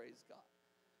word, praise God.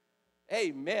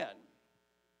 Amen.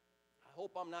 I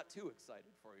hope I'm not too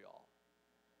excited for y'all.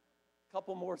 A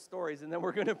couple more stories and then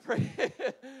we're going to pray.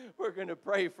 We're going to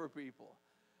pray for people.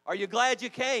 Are you glad you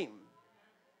came?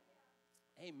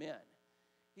 Amen.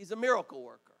 He's a miracle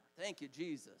worker. Thank you,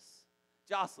 Jesus.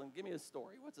 Jocelyn, give me a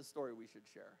story. What's a story we should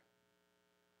share?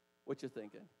 What you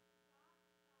thinking?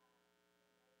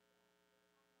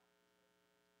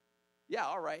 Yeah,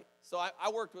 all right. So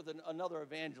I worked with another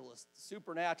evangelist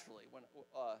supernaturally.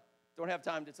 Don't have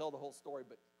time to tell the whole story,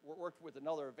 but worked with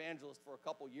another evangelist for a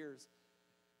couple years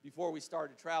before we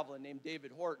started traveling, named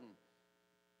David Horton,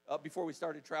 before we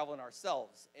started traveling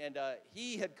ourselves. And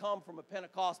he had come from a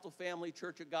Pentecostal family,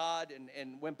 Church of God,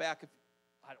 and went back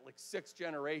like 6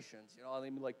 generations, you know, I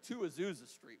mean, like to Azusa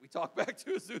Street. We talked back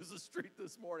to Azusa Street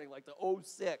this morning, like the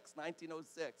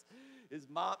 1906.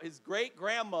 His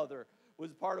great-grandmother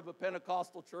was part of a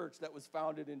Pentecostal church that was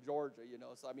founded in Georgia, you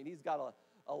know. So, I mean, he's got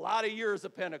a lot of years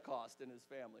of Pentecost in his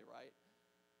family, right?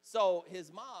 So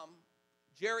his mom,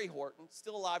 Jerry Horton,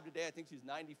 still alive today. I think she's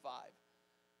 95.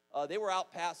 They were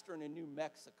out pastoring in New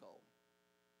Mexico.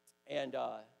 And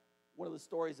one of the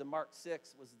stories in Mark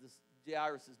 6 was this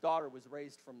Jairus' daughter was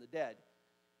raised from the dead.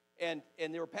 And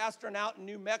they were pastoring out in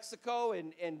New Mexico,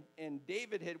 and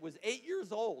David was 8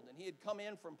 years old, and he had come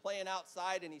in from playing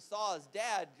outside, and he saw his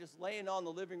dad just laying on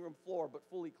the living room floor, but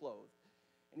fully clothed.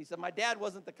 And he said, my dad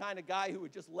wasn't the kind of guy who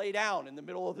would just lay down in the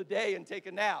middle of the day and take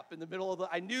a nap in the middle of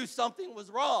I knew something was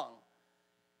wrong.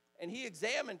 And he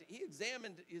examined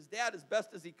his dad as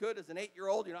best as he could as an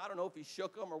 8-year-old. You know, I don't know if he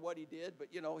shook him or what he did,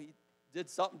 but, you know, he did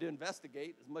something to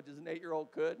investigate as much as an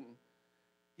 8-year-old could. And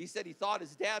he said he thought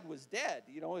his dad was dead,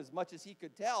 you know, as much as he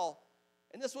could tell.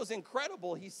 And this was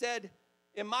incredible. He said,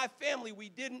 in my family, we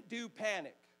didn't do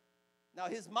panic. Now,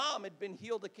 his mom had been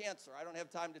healed of cancer. I don't have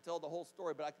time to tell the whole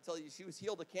story, but I can tell you she was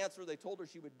healed of cancer. They told her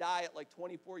she would die at like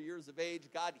 24 years of age.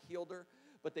 God healed her,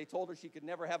 but they told her she could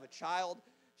never have a child.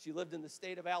 She lived in the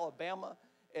state of Alabama,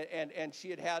 and she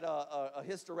had a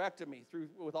hysterectomy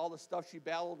with all the stuff she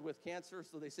battled with cancer.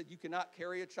 So they said, you cannot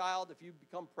carry a child. If you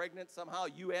become pregnant somehow,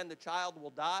 you and the child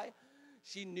will die.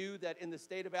 She knew that in the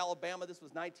state of Alabama, this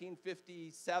was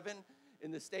 1957,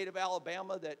 in the state of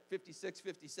Alabama, that 56,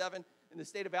 57, in the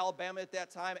state of Alabama at that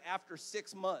time, after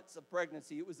 6 months of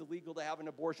pregnancy, it was illegal to have an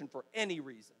abortion for any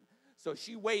reason. So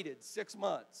she waited 6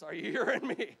 months. Are you hearing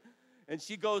me? And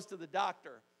she goes to the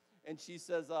doctor. And she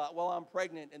says, well, I'm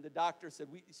pregnant. And the doctor said,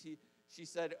 he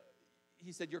said,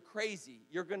 you're crazy.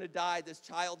 You're going to die. This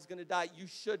child's going to die. You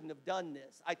shouldn't have done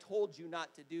this. I told you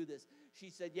not to do this. She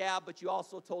said, yeah, but you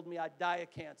also told me I'd die of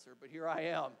cancer. But here I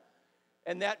am.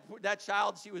 And that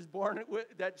child she was born with,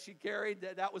 that she carried,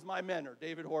 that was my mentor,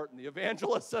 David Horton, the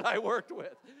evangelist that I worked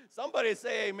with. Somebody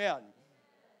say amen.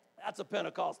 That's a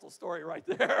Pentecostal story right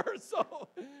there.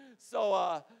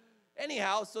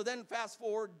 Anyhow, so then fast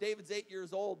forward, David's 8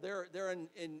 years old. They're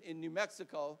in New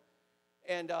Mexico,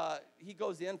 and he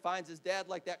goes in, finds his dad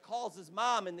like that, calls his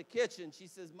mom in the kitchen. He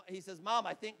says, Mom,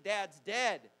 I think Dad's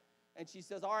dead. And she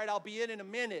says, all right, I'll be in a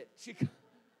minute.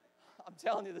 I'm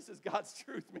telling you, this is God's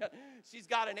truth, man. She's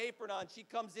got an apron on. She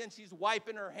comes in, she's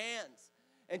wiping her hands.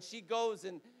 And she goes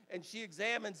and she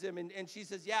examines him, and she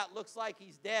says, yeah, it looks like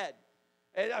he's dead.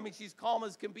 And, I mean, she's calm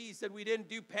as can be. He said, we didn't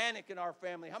do panic in our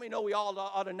family. How many know we all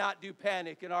ought to not do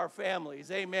panic in our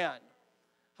families? Amen.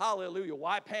 Hallelujah.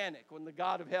 Why panic when the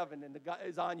God of heaven and the God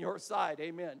is on your side?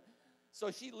 Amen.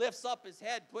 So she lifts up his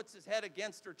head, puts his head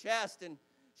against her chest, and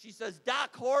she says,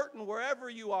 Doc Horton, wherever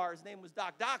you are. His name was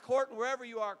Doc. Doc Horton, wherever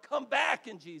you are, come back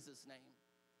in Jesus' name.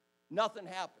 Nothing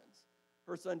happens.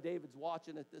 Her son David's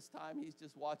watching at this time. He's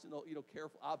just watching,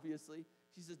 careful, obviously.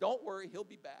 She says, don't worry, he'll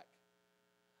be back.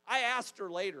 I asked her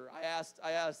later,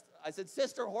 I said,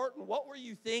 Sister Horton, what were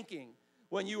you thinking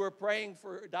when you were praying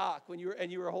for Doc, when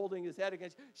you were holding his head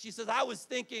against you? She says, I was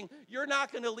thinking, you're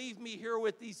not going to leave me here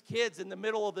with these kids in the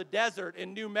middle of the desert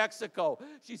in New Mexico.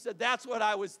 She said, that's what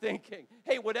I was thinking.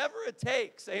 Hey, whatever it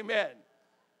takes, amen.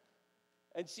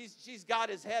 And she's got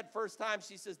his head. First time,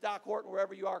 she says, Doc Horton,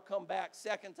 wherever you are, come back.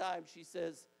 Second time, she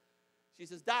says,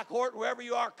 Doc Horton, wherever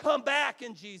you are, come back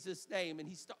in Jesus' name. And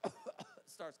he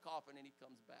starts coughing, and he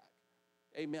comes back.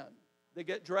 Amen. They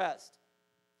get dressed,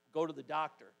 go to the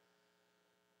doctor.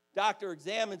 Doctor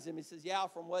examines him. He says, yeah,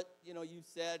 from what you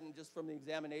said and just from the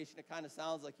examination, it kind of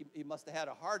sounds like he must have had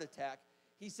a heart attack.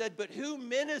 He said, but who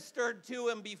ministered to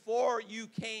him before you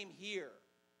came here?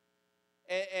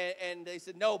 And they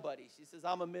said, nobody. She says,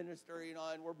 I'm a minister,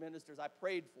 and we're ministers. I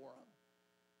prayed for him.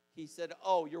 He said,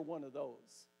 oh, you're one of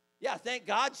those. Yeah, thank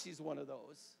God she's one of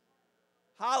those.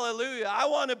 Hallelujah. I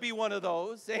want to be one of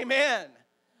those. Amen.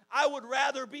 I would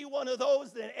rather be one of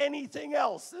those than anything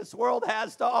else this world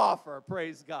has to offer.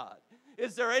 Praise God.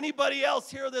 Is there anybody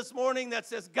else here this morning that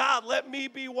says, God, let me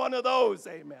be one of those?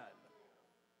 Amen.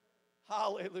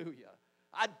 Hallelujah.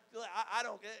 I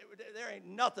don't, there ain't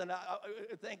nothing,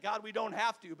 thank God we don't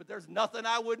have to, but there's nothing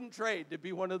I wouldn't trade to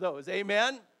be one of those.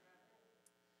 Amen.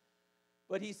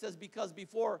 But he says, because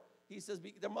before,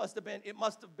 it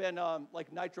must have been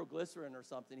like nitroglycerin or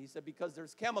something. He said, because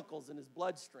there's chemicals in his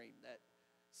bloodstream that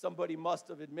somebody must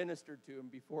have administered to him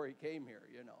before he came here,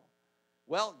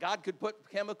 Well, God could put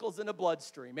chemicals in a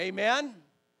bloodstream. Amen?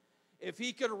 If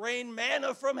he could rain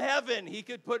manna from heaven, he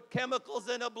could put chemicals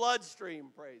in a bloodstream.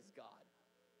 Praise God.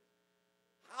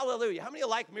 Hallelujah. How many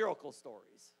like miracle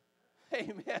stories?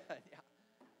 Amen. Yeah.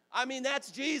 I mean,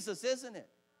 that's Jesus, isn't it?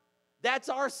 That's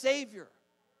our Savior.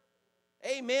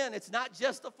 Amen. It's not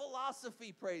just a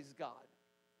philosophy, praise God.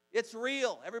 It's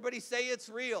real. Everybody say it's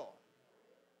real.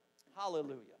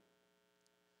 Hallelujah.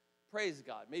 Praise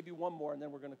God. Maybe one more, and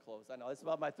then we're going to close. I know, it's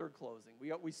about my third closing.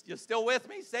 You still with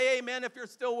me? Say amen if you're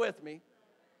still with me.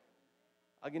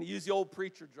 I'm going to use the old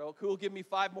preacher joke. Who will give me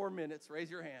 5 more minutes? Raise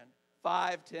your hand.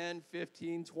 5, 10,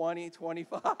 15, 20,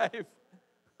 25.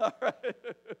 All right.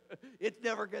 It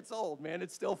never gets old, man.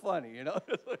 It's still funny, you know.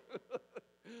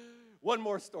 One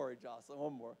more story, Jocelyn.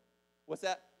 One more. What's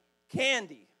that?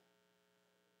 Candy.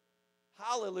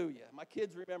 Hallelujah. My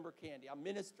kids remember Candy. I'm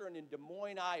ministering in Des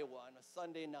Moines, Iowa on a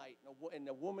Sunday night, and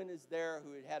a woman is there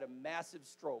who had a massive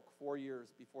stroke 4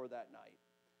 years before that night.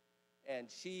 And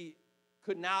she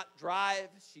could not drive.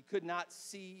 She could not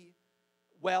see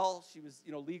well. She was,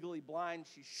 legally blind.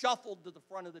 She shuffled to the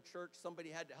front of the church. Somebody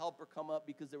had to help her come up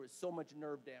because there was so much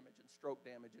nerve damage and stroke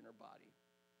damage in her body.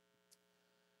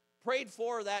 Prayed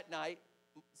for her that night,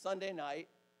 Sunday night.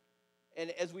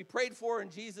 And as we prayed for her in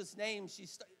Jesus' name,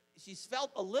 she's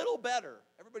felt a little better.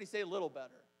 Everybody say a little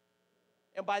better.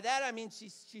 And by that, I mean she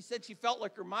said she felt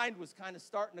like her mind was kind of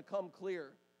starting to come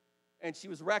clear. And she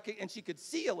was and she could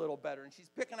see a little better. And she's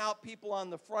picking out people on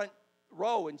the front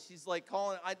row, and she's like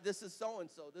calling, this is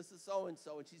so-and-so, this is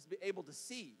so-and-so. And she's able to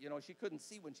see. She couldn't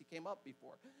see when she came up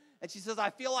before. And she says, I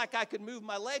feel like I could move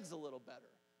my legs a little better.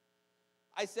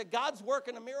 I said, God's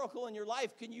working a miracle in your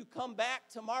life. Can you come back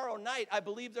tomorrow night? I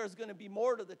believe there's going to be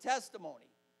more to the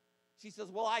testimony. She says,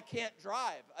 well, I can't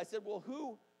drive. I said, well,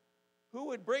 who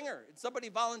would bring her? And somebody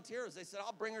volunteers. They said,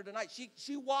 I'll bring her tonight.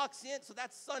 She walks in, so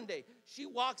that's Sunday. She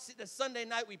walks in, the Sunday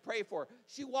night we pray for her.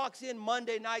 She walks in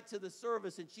Monday night to the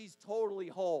service, and she's totally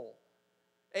whole.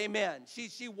 Amen.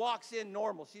 She walks in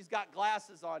normal. She's got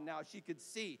glasses on now. She could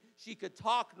see. She could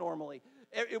talk normally.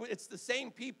 It's the same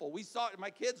people. We saw, my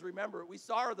kids remember it. We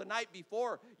saw her the night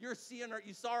before. You're seeing her.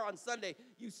 You saw her on Sunday.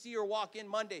 You see her walk in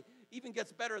Monday. Even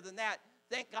gets better than that.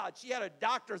 Thank God. She had a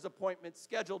doctor's appointment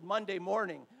scheduled Monday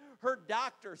morning. Her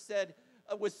doctor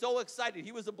was so excited.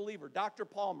 He was a believer. Dr.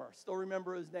 Palmer. Still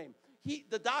remember his name.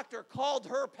 The doctor called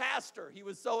her pastor. He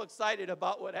was so excited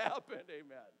about what happened.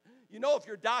 Amen. If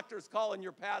your doctor's calling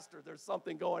your pastor, there's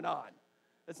something going on.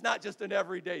 It's not just an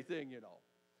everyday thing,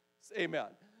 Amen.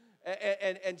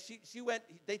 And she went,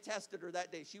 they tested her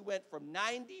that day. She went from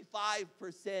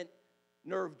 95%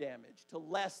 nerve damage to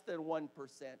less than 1%,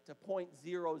 to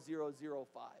 0.0005.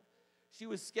 She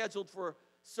was scheduled for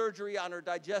surgery on her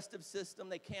digestive system.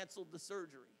 They canceled the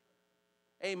surgery.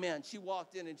 Amen. She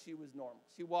walked in and she was normal.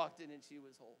 She walked in and she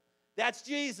was whole. That's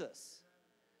Jesus.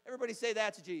 Everybody say,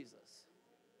 that's Jesus.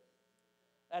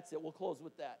 That's it. We'll close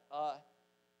with that.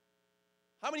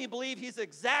 How many believe he's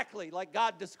exactly like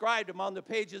God described him on the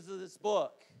pages of this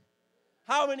book?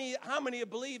 How many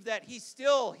believe that he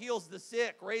still heals the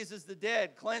sick, raises the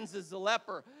dead, cleanses the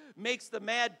leper, makes the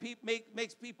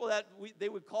makes people that they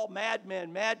would call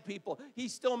madmen, mad people? He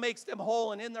still makes them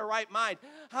whole and in their right mind.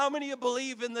 How many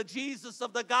believe in the Jesus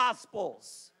of the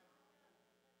Gospels?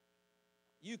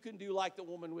 You can do like the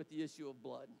woman with the issue of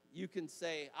blood. You can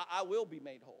say, I will be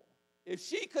made whole. If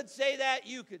she could say that,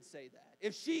 you could say that.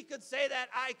 If she could say that,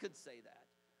 I could say that.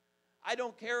 I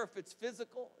don't care if it's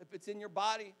physical, if it's in your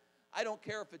body. I don't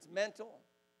care if it's mental.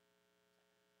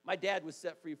 My dad was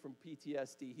set free from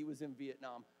PTSD. He was in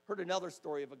Vietnam. Heard another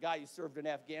story of a guy who served in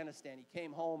Afghanistan. He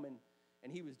came home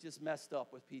and he was just messed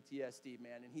up with PTSD,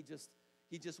 man. And he just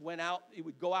went out. He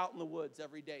would go out in the woods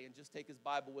every day and just take his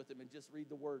Bible with him and just read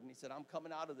the Word. And he said, I'm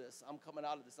coming out of this. I'm coming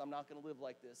out of this. I'm not going to live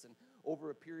like this. And over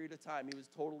a period of time, he was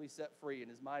totally set free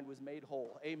and his mind was made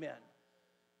whole. Amen.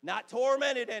 Not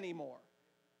tormented anymore.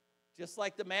 Just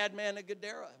like the madman of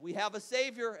Gadara. We have a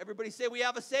Savior. Everybody say, we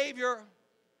have a Savior.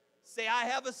 Say, I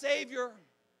have a Savior.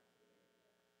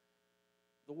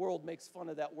 The world makes fun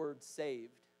of that word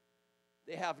saved.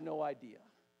 They have no idea.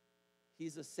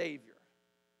 He's a Savior.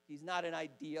 He's not an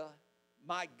idea.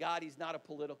 My God, he's not a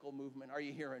political movement. Are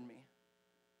you hearing me?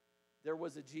 There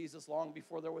was a Jesus long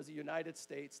before there was a United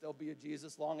States. There'll be a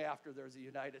Jesus long after there's a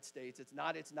United States. It's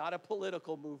not a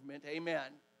political movement.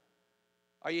 Amen.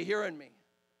 Are you hearing me?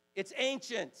 It's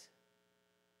ancient.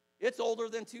 It's older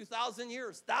than 2,000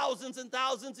 years. Thousands and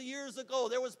thousands of years ago,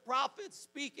 there was prophets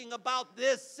speaking about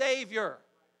this Savior.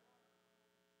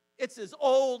 It's as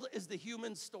old as the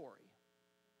human story.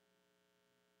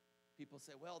 People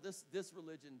say, well, this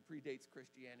religion predates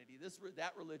Christianity.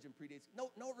 That religion predates.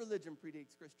 No religion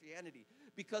predates Christianity,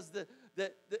 because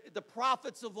the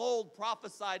prophets of old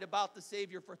prophesied about the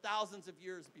Savior for thousands of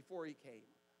years before he came.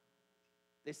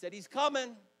 They said, he's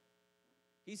coming.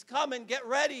 He's coming. Get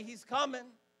ready. He's coming.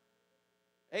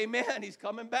 Amen. He's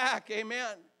coming back.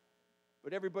 Amen.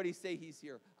 But everybody say he's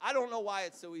here. I don't know why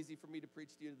it's so easy for me to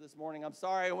preach to you this morning. I'm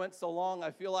sorry I went so long. I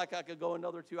feel like I could go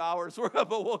another 2 hours, but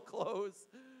we'll close.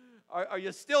 Are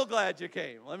you still glad you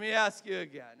came? Let me ask you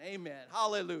again. Amen.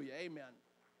 Hallelujah. Amen.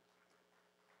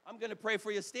 I'm going to pray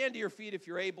for you. Stand to your feet if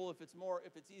you're able. If it's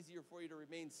easier for you to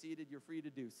remain seated, you're free to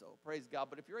do so. Praise God.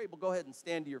 But if you're able, go ahead and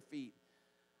stand to your feet.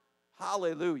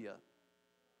 Hallelujah.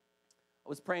 I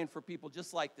was praying for people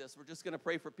just like this. We're just going to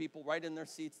pray for people right in their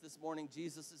seats this morning.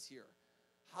 Jesus is here.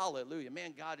 Hallelujah.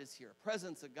 Man, God is here.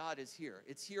 Presence of God is here.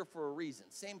 It's here for a reason.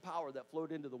 Same power that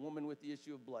flowed into the woman with the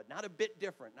issue of blood. Not a bit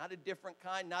different. Not a different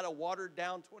kind. Not a watered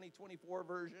down 2024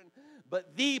 version.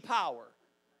 But the power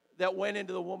that went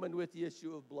into the woman with the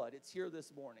issue of blood. It's here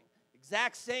this morning.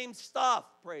 Exact same stuff.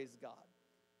 Praise God.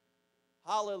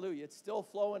 Hallelujah. It's still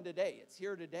flowing today. It's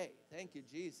here today. Thank you,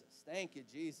 Jesus. Thank you,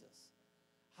 Jesus.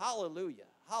 Hallelujah.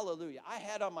 Hallelujah. I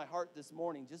had on my heart this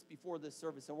morning, just before this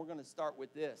service, and we're going to start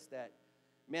with this, that,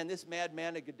 man, this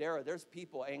madman of Gadara, there's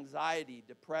people, anxiety,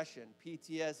 depression,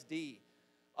 PTSD,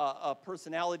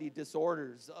 personality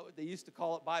disorders. They used to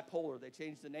call it bipolar. They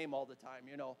changed the name all the time,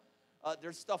 you know.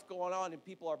 There's stuff going on, and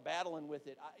people are battling with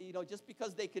it. Just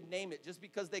because they could name it, just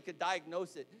because they could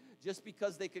diagnose it, just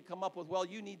because they could come up with, well,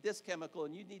 you need this chemical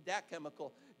and you need that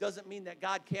chemical, doesn't mean that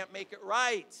God can't make it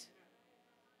right.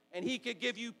 And he could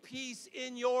give you peace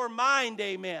in your mind,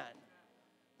 amen.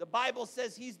 The Bible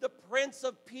says he's the Prince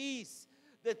of Peace.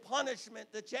 The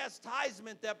punishment, the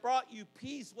chastisement that brought you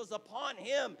peace was upon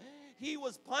him. He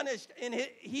was punished, and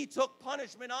he took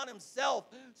punishment on himself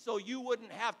so you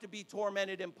wouldn't have to be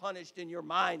tormented and punished in your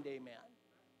mind, amen.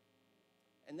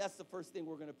 And that's the first thing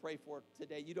we're going to pray for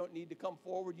today. You don't need to come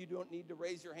forward. You don't need to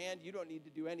raise your hand. You don't need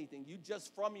to do anything. You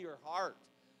just from your heart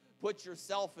put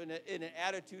yourself in an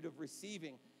attitude of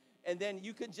receiving. And then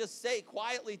you can just say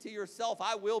quietly to yourself,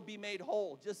 I will be made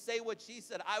whole. Just say what she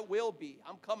said, I will be.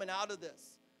 I'm coming out of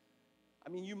this. I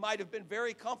mean, you might have been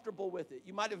very comfortable with it.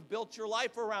 You might have built your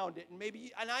life around it.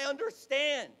 And I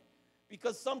understand,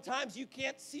 because sometimes you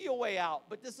can't see a way out.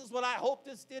 But this is what I hope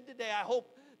this did today. I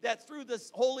hope that through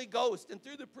this Holy Ghost and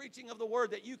through the preaching of the word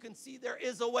that you can see there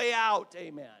is a way out.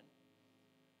 Amen.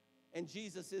 And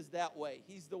Jesus is that way.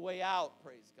 He's the way out,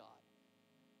 praise God.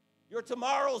 Your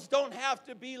tomorrows don't have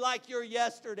to be like your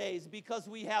yesterdays because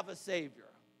we have a Savior.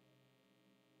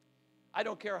 I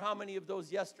don't care how many of those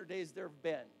yesterdays there have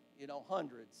been,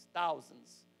 hundreds,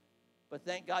 thousands. But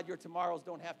thank God your tomorrows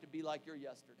don't have to be like your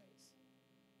yesterdays.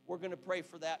 We're going to pray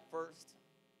for that first.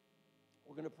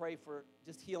 We're going to pray for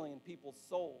just healing in people's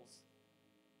souls.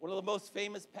 One of the most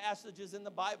famous passages in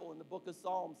the Bible, in the book of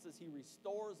Psalms, says he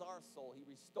restores our soul. He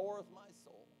restoreth my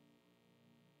soul.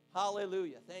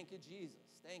 Hallelujah. Thank you, Jesus.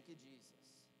 Thank you, Jesus.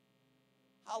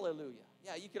 Hallelujah.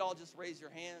 Yeah, you could all just raise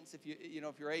your hands if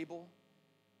if you're able.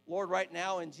 Lord, right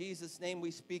now in Jesus' name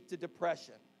we speak to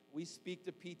depression. We speak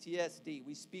to PTSD.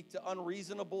 We speak to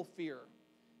unreasonable fear.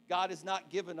 God has not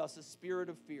given us a spirit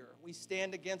of fear. We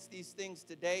stand against these things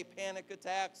today. Panic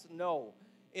attacks, no.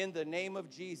 In the name of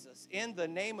Jesus. In the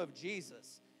name of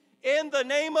Jesus. In the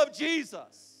name of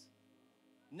Jesus.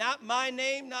 Not my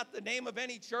name, not the name of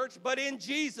any church, but in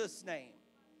Jesus' name.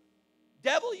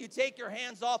 Devil, you take your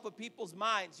hands off of people's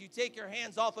minds. You take your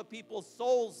hands off of people's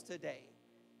souls today.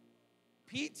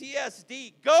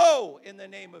 PTSD, go in the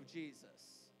name of Jesus.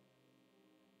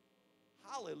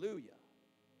 Hallelujah.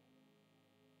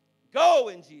 Go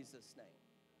in Jesus' name.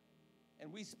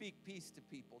 And we speak peace to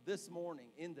people this morning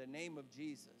in the name of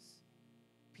Jesus.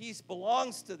 Peace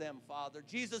belongs to them, Father.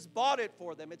 Jesus bought it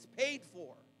for them. It's paid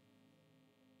for.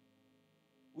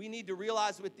 We need to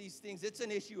realize with these things, it's an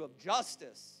issue of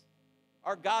justice.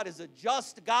 Our God is a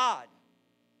just God,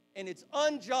 and it's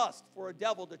unjust for a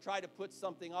devil to try to put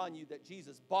something on you that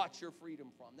Jesus bought your freedom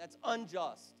from. That's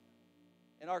unjust,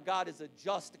 and our God is a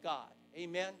just God.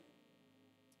 Amen?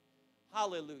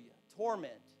 Hallelujah.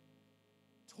 Torment,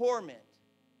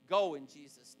 go in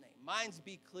Jesus' name. Minds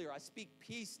be clear. I speak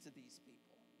peace to these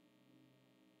people.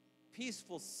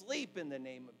 Peaceful sleep in the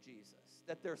name of Jesus,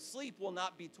 that their sleep will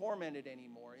not be tormented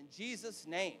anymore. In Jesus'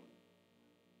 name.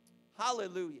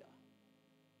 Hallelujah.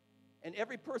 And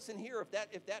every person here,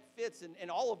 if that fits,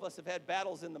 and all of us have had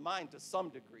battles in the mind to some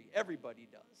degree. Everybody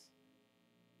does.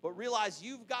 But realize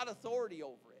you've got authority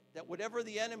over it. That whatever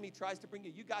the enemy tries to bring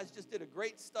you, you guys just did a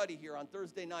great study here on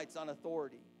Thursday nights on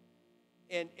authority.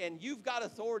 And you've got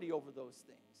authority over those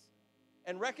things.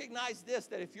 And recognize this,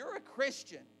 that if you're a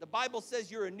Christian, the Bible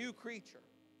says you're a new creature.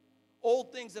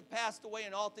 Old things have passed away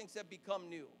and all things have become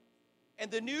new. And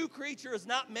the new creature is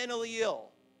not mentally ill.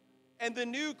 And the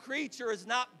new creature is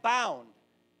not bound.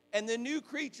 And the new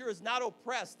creature is not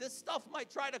oppressed. This stuff might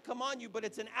try to come on you, but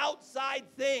it's an outside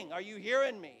thing. Are you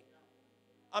hearing me?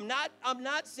 I'm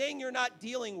not saying you're not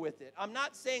dealing with it. I'm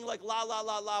not saying like la, la,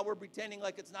 la, la, we're pretending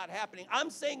like it's not happening. I'm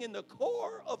saying in the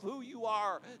core of who you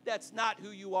are, that's not who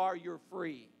you are, you're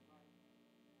free.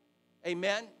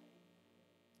 Amen?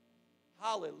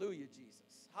 Hallelujah,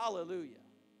 Jesus. Hallelujah.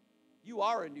 You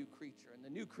are a new creature, and the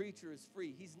new creature is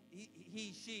free.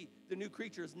 She, the new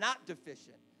creature is not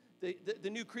deficient. The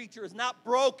new creature is not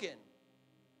broken.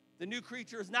 The new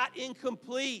creature is not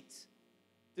incomplete.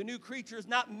 The new creature is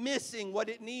not missing what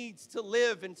it needs to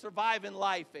live and survive in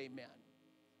life. Amen.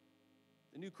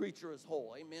 The new creature is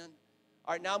whole. Amen.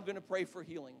 All right, now I'm going to pray for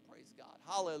healing. Praise God.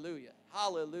 Hallelujah.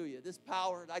 Hallelujah. This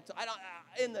power,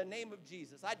 in the name of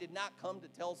Jesus, I did not come to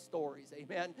tell stories.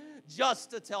 Amen.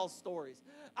 Just to tell stories.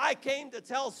 I came to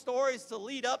tell stories to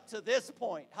lead up to this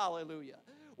point. Hallelujah.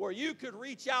 Where you could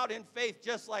reach out in faith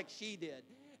just like she did.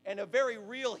 And a very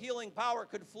real healing power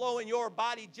could flow in your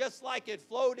body just like it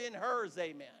flowed in hers.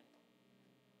 Amen.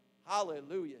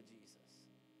 Hallelujah, Jesus.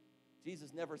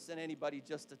 Jesus never sent anybody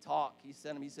just to talk. He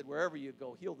sent him, he said, wherever you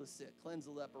go, heal the sick, cleanse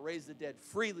the leper, raise the dead.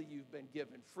 Freely you've been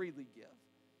given, freely give.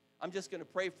 I'm just going to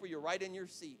pray for you right in your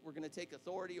seat. We're going to take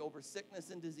authority over sickness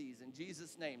and disease in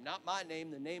Jesus' name. Not my name,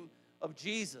 the name of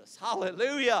Jesus.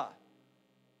 Hallelujah.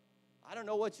 I don't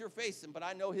know what you're facing, but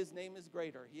I know his name is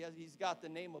greater. He's got the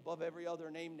name above every other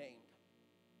name named.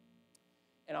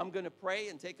 And I'm going to pray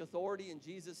and take authority in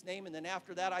Jesus' name. And then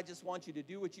after that, I just want you to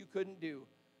do what you couldn't do.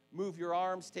 Move your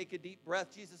arms, take a deep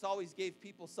breath. Jesus always gave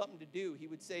people something to do. He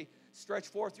would say, stretch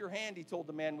forth your hand, he told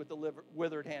the man with the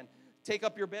withered hand. Take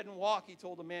up your bed and walk, he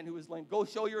told the man who was lame. Go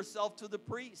show yourself to the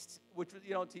priest, which,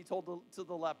 he told to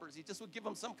the lepers. He just would give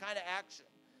them some kind of action.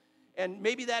 And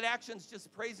maybe that action's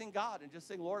just praising God and just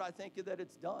saying, Lord, I thank you that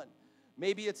it's done.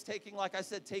 Maybe it's taking, like I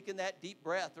said, taking that deep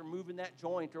breath or moving that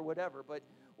joint or whatever. But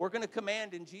we're going to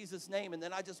command in Jesus' name. And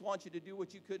then I just want you to do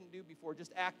what you couldn't do before.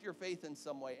 Just act your faith in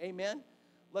some way. Amen?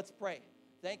 Let's pray.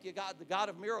 Thank you, God. The God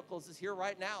of miracles is here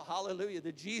right now. Hallelujah.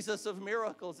 The Jesus of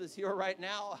miracles is here right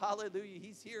now. Hallelujah.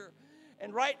 He's here.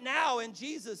 And right now, in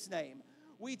Jesus' name,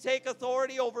 we take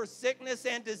authority over sickness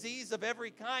and disease of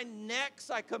every kind. Necks,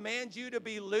 I command you to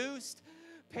be loosed.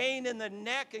 Pain in the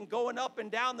neck and going up and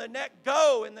down the neck,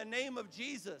 go in the name of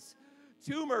Jesus.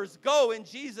 Tumors, go in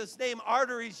Jesus' name.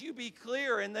 Arteries, you be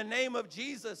clear in the name of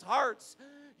Jesus. Hearts,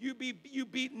 you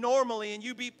beat normally and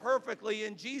you beat perfectly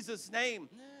in Jesus' name.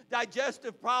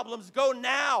 Digestive problems, go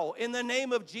now in the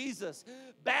name of Jesus.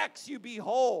 Backs, you be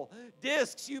whole.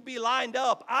 Discs, you be lined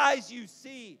up. Eyes, you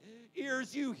see.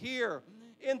 Ears, you hear.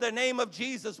 In the name of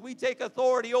Jesus, we take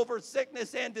authority over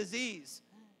sickness and disease.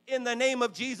 In the name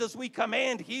of Jesus, we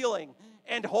command healing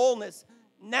and wholeness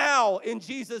now in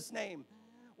Jesus' name.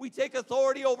 We take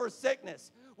authority over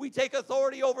sickness. We take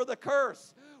authority over the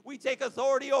curse. We take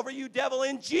authority over you, devil,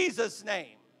 in Jesus'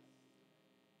 name.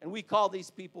 And we call these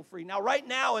people free. Now, right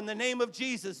now, in the name of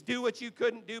Jesus, do what you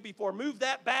couldn't do before. Move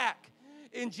that back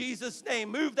in Jesus' name.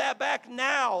 Move that back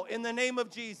now in the name of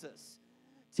Jesus.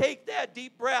 Take that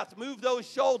deep breath. Move those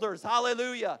shoulders.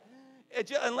 Hallelujah.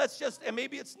 And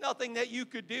maybe it's nothing that you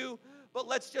could do, but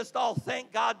let's just all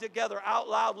thank God together out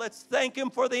loud. Let's thank him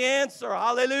for the answer.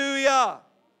 Hallelujah.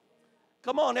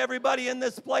 Come on, everybody in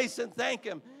this place, and thank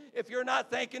him. If you're not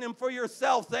thanking him for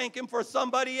yourself, thank him for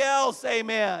somebody else.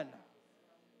 Amen.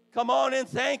 Come on and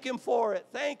thank him for it.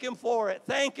 Thank him for it.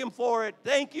 Thank him for it.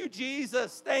 Thank you,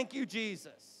 Jesus. Thank you,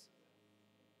 Jesus.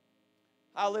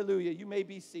 Hallelujah. You may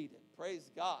be seated.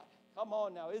 Praise God. Come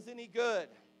on now. Isn't he good?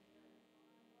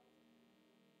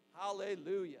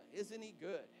 Hallelujah. Isn't he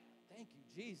good? Thank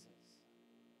you, Jesus.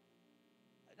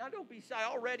 Now, don't be shy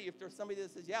already. If there's somebody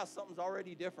that says, yeah, something's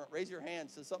already different, raise your hand.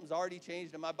 Says something's already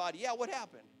changed in my body. Yeah, what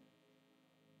happened?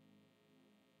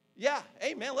 Yeah,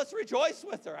 amen. Let's rejoice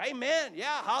with her. Amen.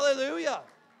 Yeah, hallelujah.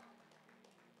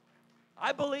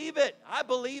 I believe it. I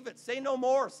believe it. Say no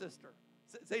more, sister.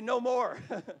 Say no more.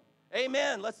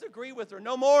 Amen. Let's agree with her.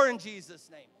 No more in Jesus'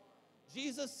 name.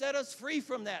 Jesus set us free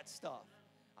from that stuff.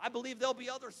 I believe there'll be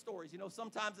other stories.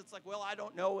 Sometimes it's like, well, I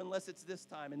don't know unless it's this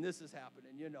time and this is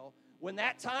happening, When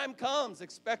that time comes,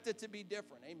 expect it to be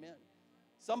different. Amen.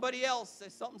 Somebody else say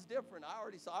something's different. I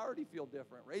already feel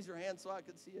different. Raise your hand so I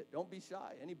can see it. Don't be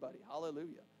shy. Anybody.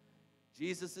 Hallelujah.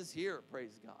 Jesus is here.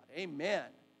 Praise God. Amen.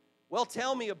 Well,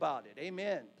 tell me about it.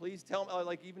 Amen. Please tell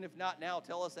me, even if not now,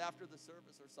 tell us after the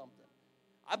service or something.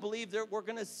 I believe that we're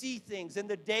going to see things in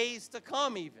the days to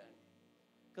come even.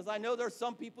 Because I know there's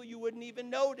some people you wouldn't even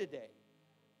know today.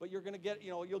 But you're going to get,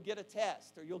 you'll get a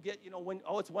test. Or you'll get,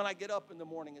 it's when I get up in the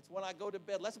morning. It's when I go to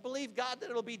bed. Let's believe God that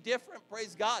it'll be different.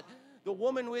 Praise God. The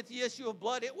woman with the issue of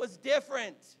blood, it was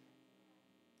different.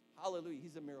 Hallelujah.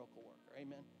 He's a miracle worker.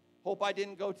 Amen. Hope I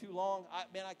didn't go too long.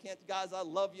 I can't, guys, I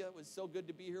love you. It was so good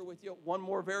to be here with you. One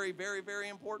more very, very, very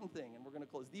important thing, and we're going to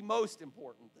close. The most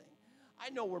important thing. I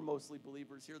know we're mostly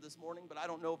believers here this morning, but I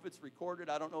don't know if it's recorded.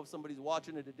 I don't know if somebody's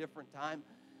watching at a different time.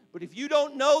 But if you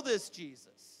don't know this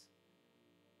Jesus,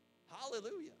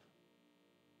 hallelujah,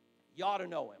 you ought to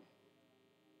know him.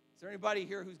 Is there anybody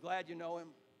here who's glad you know him?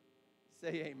 Say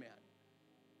amen.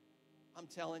 I'm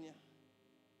telling you,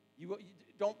 you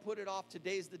don't put it off.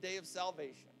 Today's the day of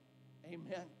salvation.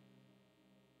 Amen.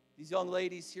 These young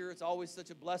ladies here, it's always such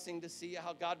a blessing to see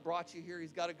how God brought you here.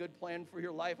 He's got a good plan for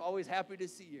your life. Always happy to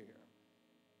see you here.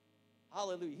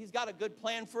 Hallelujah. He's got a good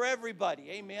plan for everybody.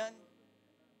 Amen.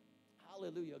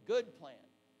 Hallelujah. A good plan.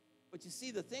 But you see,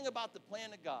 the thing about the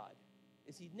plan of God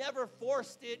is he never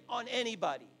forced it on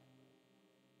anybody.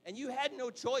 And you had no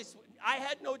choice. I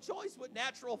had no choice what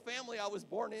natural family I was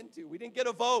born into. We didn't get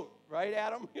a vote, right,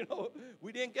 Adam?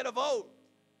 We didn't get a vote.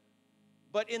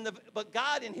 But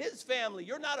God in his family,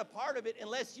 you're not a part of it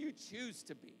unless you choose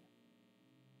to be.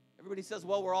 Everybody says,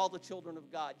 well, we're all the children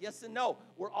of God. Yes and no.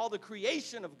 We're all the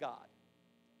creation of God.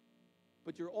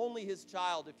 But you're only his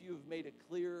child if you have made a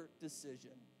clear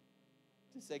decision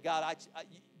to say, God,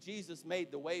 Jesus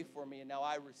made the way for me, and now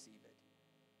I receive it.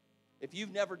 If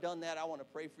you've never done that, I want to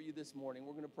pray for you this morning.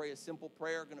 We're going to pray a simple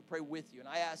prayer. I'm going to pray with you. And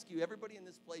I ask you, everybody in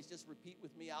this place, just repeat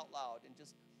with me out loud. And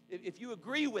just, if you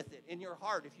agree with it in your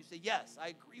heart, if you say, yes, I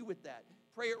agree with that,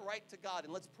 pray it right to God.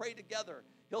 And let's pray together.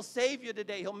 He'll save you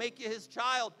today. He'll make you his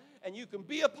child. And you can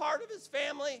be a part of his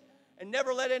family and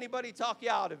never let anybody talk you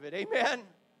out of it. Amen?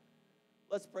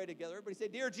 Let's pray together. Everybody say,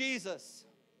 dear Jesus,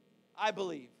 I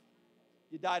believe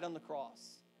you died on the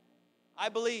cross. I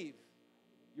believe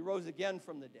you rose again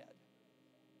from the dead.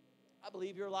 I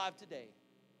believe you're alive today.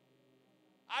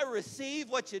 I receive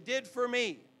what you did for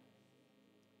me.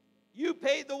 You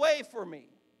paid the way for me.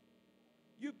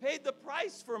 You paid the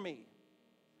price for me.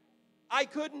 I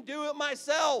couldn't do it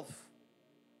myself,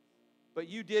 but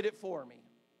you did it for me,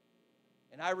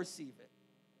 and I receive it.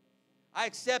 I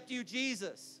accept you,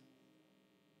 Jesus.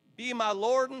 Be my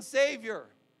Lord and Savior.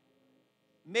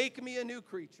 Make me a new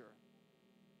creature.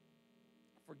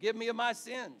 Forgive me of my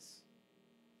sins.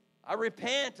 I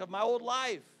repent of my old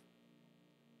life.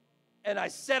 And I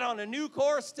set on a new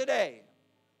course today,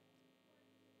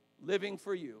 living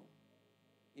for you.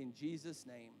 In Jesus'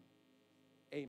 name.